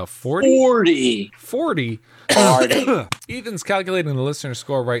 It was a 40? 40. Ethan's calculating the listener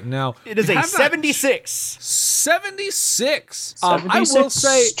score right now. It is a 76. 76. I will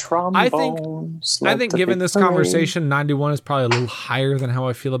say, I think given this conversation, 91 is probably a little higher than how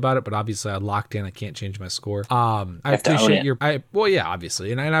I feel about it, but obviously I locked in. I can't change my score. I appreciate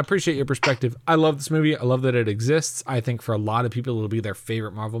obviously. And I appreciate your perspective. I love this movie. I love that it exists. I think for a lot of people, it'll be their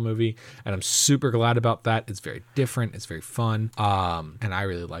favorite Marvel movie. And I'm super glad about that. It's very different. It's very fun. And I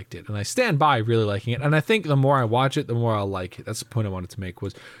really liked it. And I stand by really liking it. And I think the more I watch it, the more I'll like it. That's the point I wanted to make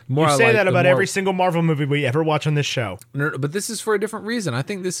was the more you say that about every single Marvel movie we ever watch on this show. No, but this is for a different reason. I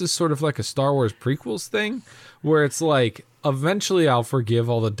think this is sort of like a Star Wars prequels thing where it's like, eventually I'll forgive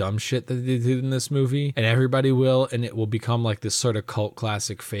all the dumb shit that they did in this movie, and everybody will, and it will become like this sort of cult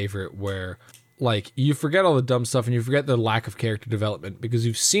classic favorite where like you forget all the dumb stuff and you forget the lack of character development because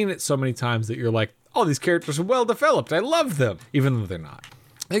you've seen it so many times that you're like, all these characters are well developed. I love them, even though they're not.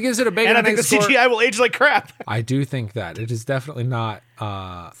 It gives it a bacon And I and think the egg score. CGI will age like crap. I do think that it is definitely not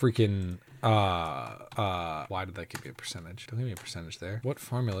freaking. Why did that give me a percentage? Don't give me a percentage there. What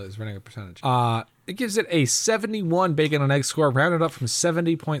formula is running a percentage? It gives it a 71 bacon and egg score, rounded up from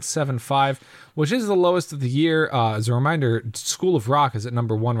 70.75, which is the lowest of the year. As a reminder, School of Rock is at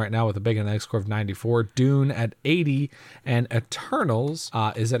number 1 right now with a bacon and egg score of 94, Dune at 80, and Eternals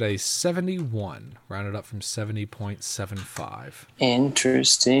is at a 71, rounded up from 70.75.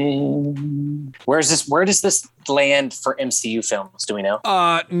 Interesting. Where does this land for MCU films? Do we know?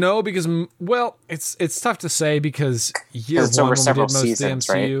 No, because it's tough to say because year it's one over when we did several most of the seasons,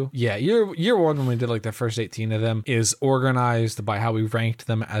 MCU, yeah, year one when we did like the first 18 of them is organized by how we ranked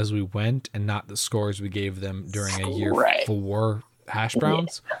them as we went and not the scores we gave them during a year 4 hash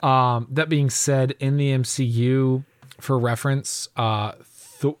browns. That being said, in the MCU, for reference,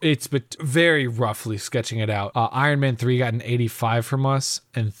 it's very roughly sketching it out. Iron Man 3 got an 85 from us,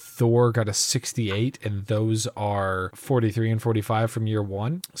 and Thor got a 68, and those are 43 and 45 from year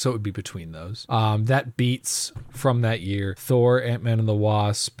 1, so it would be between those. That beats from that year Thor, Ant-Man and the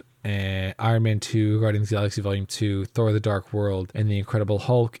Wasp, and Iron Man 2, Guardians of the Galaxy Volume 2, Thor the Dark World, and The Incredible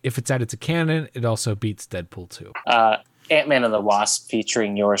Hulk. If it's added to canon, it also beats Deadpool 2. Ant-Man and the Wasp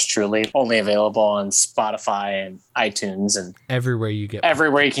featuring yours truly, only available on Spotify and iTunes and everywhere you can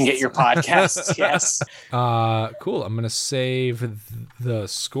get your podcasts. Yes. Cool. I'm going to save the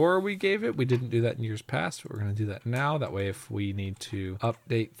score we gave it. We didn't do that in years past, but we're going to do that now. That way, if we need to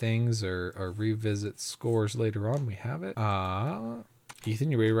update things or revisit scores later on, we have it.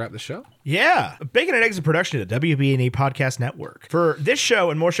 Ethan, you ready to wrap the show? Yeah. Bacon and Eggs is a production of the WBNE Podcast Network. For this show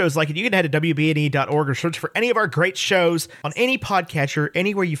and more shows like it, you can head to WBNE.org or search for any of our great shows on any podcatcher,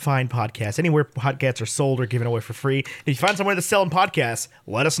 anywhere you find podcasts, anywhere podcasts are sold or given away for free. If you find somewhere that's selling podcasts,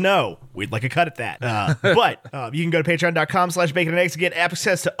 let us know. We'd like a cut at that. But you can go to patreon.com/bacon and eggs to get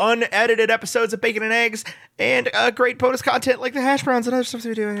access to unedited episodes of Bacon and Eggs and great bonus content like the hash browns and other stuff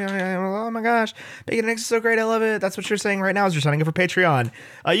we do. Oh my gosh. Bacon and Eggs is so great. I love it. That's what you're saying right now is you're signing up for Patreon.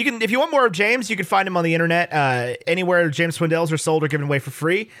 You can, if you want more of James, you can find him on the internet anywhere James Swindells are sold or given away for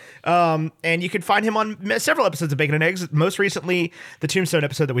free. And you can find him on several episodes of Bacon and Eggs. Most recently, the Tombstone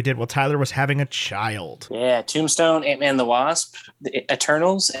episode that we did while Tyler was having a child. Yeah, Tombstone, Ant-Man and the Wasp, the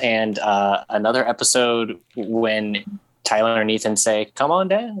Eternals, and another episode when Tyler and Ethan say, "Come on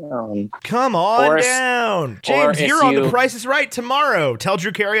down." Come on down. James, you're on The Price is Right tomorrow. Tell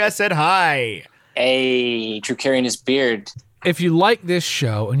Drew Carey I said hi. Hey, Drew Carey and his beard. If you like this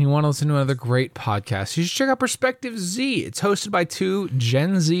show and you want to listen to another great podcast, you should check out Perspective Z. It's hosted by 2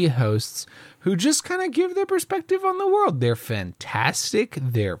 Gen Z hosts who just kind of give their perspective on the world. They're fantastic.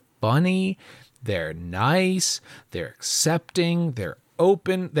 They're funny. They're nice. They're accepting. They're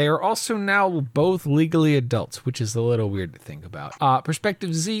open. They are also now both legally adults, which is a little weird to think about.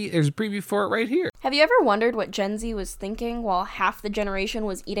 Perspective Z, there's a preview for it right here. Have you ever wondered what Gen Z was thinking while half the generation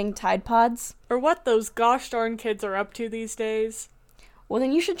was eating Tide Pods? Or what those gosh darn kids are up to these days? Well,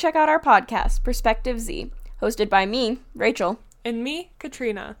 then you should check out our podcast, Perspective Z, hosted by me, Rachel. And me,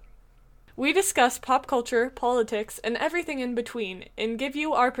 Katrina. We discuss pop culture, politics, and everything in between, and give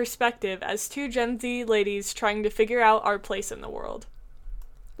you our perspective as 2 Gen Z ladies trying to figure out our place in the world.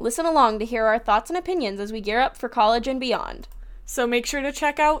 Listen along to hear our thoughts and opinions as we gear up for college and beyond. So make sure to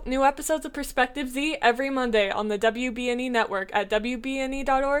check out new episodes of Perspective Z every Monday on the WBNE network at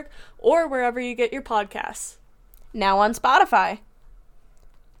WBNE.org or wherever you get your podcasts. Now on Spotify.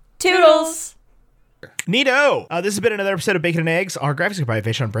 Toodles! Neato! This has been another episode of Bacon and Eggs. Our graphics are by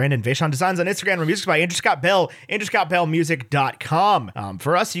Vaishon Brandon. Vaishon Designs on Instagram. Our music is by Andrew Scott Bell. AndrewScottBellMusic.com.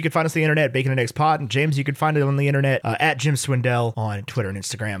 For us, you can find us on the internet at Bacon and Eggs Pod. And James, you can find it on the internet at Jim Swindell on Twitter and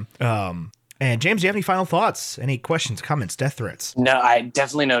Instagram. And James, do you have any final thoughts? Any questions, comments, death threats? No, I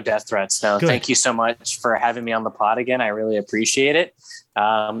definitely no death threats. No, Good. Thank you so much for having me on the pod again. I really appreciate it.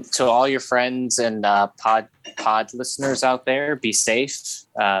 To all your friends and pod listeners out there, be safe.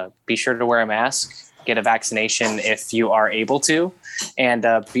 Be sure to wear a mask. Get a vaccination if you are able to, and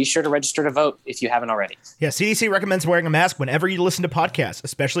be sure to register to vote if you haven't already. Yeah, CDC recommends wearing a mask whenever you listen to podcasts,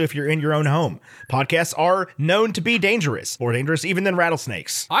 especially if you're in your own home. Podcasts are known to be dangerous, more dangerous even than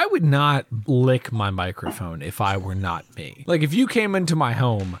rattlesnakes. I would not lick my microphone if I were not me. Like, if you came into my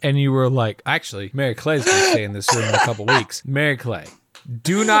home and you were like, actually, Mary Clay's going to stay in this room in a couple weeks. Mary Clay,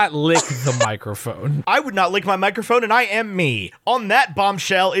 do not lick the microphone. I would not lick my microphone, and I am me. On that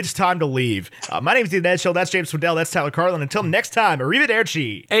bombshell, it's time to leave. My name is Ethan Edshell. That's James Swindell. That's Tyler Carlin. Until next time,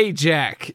 arrivederci. Hey, Jack.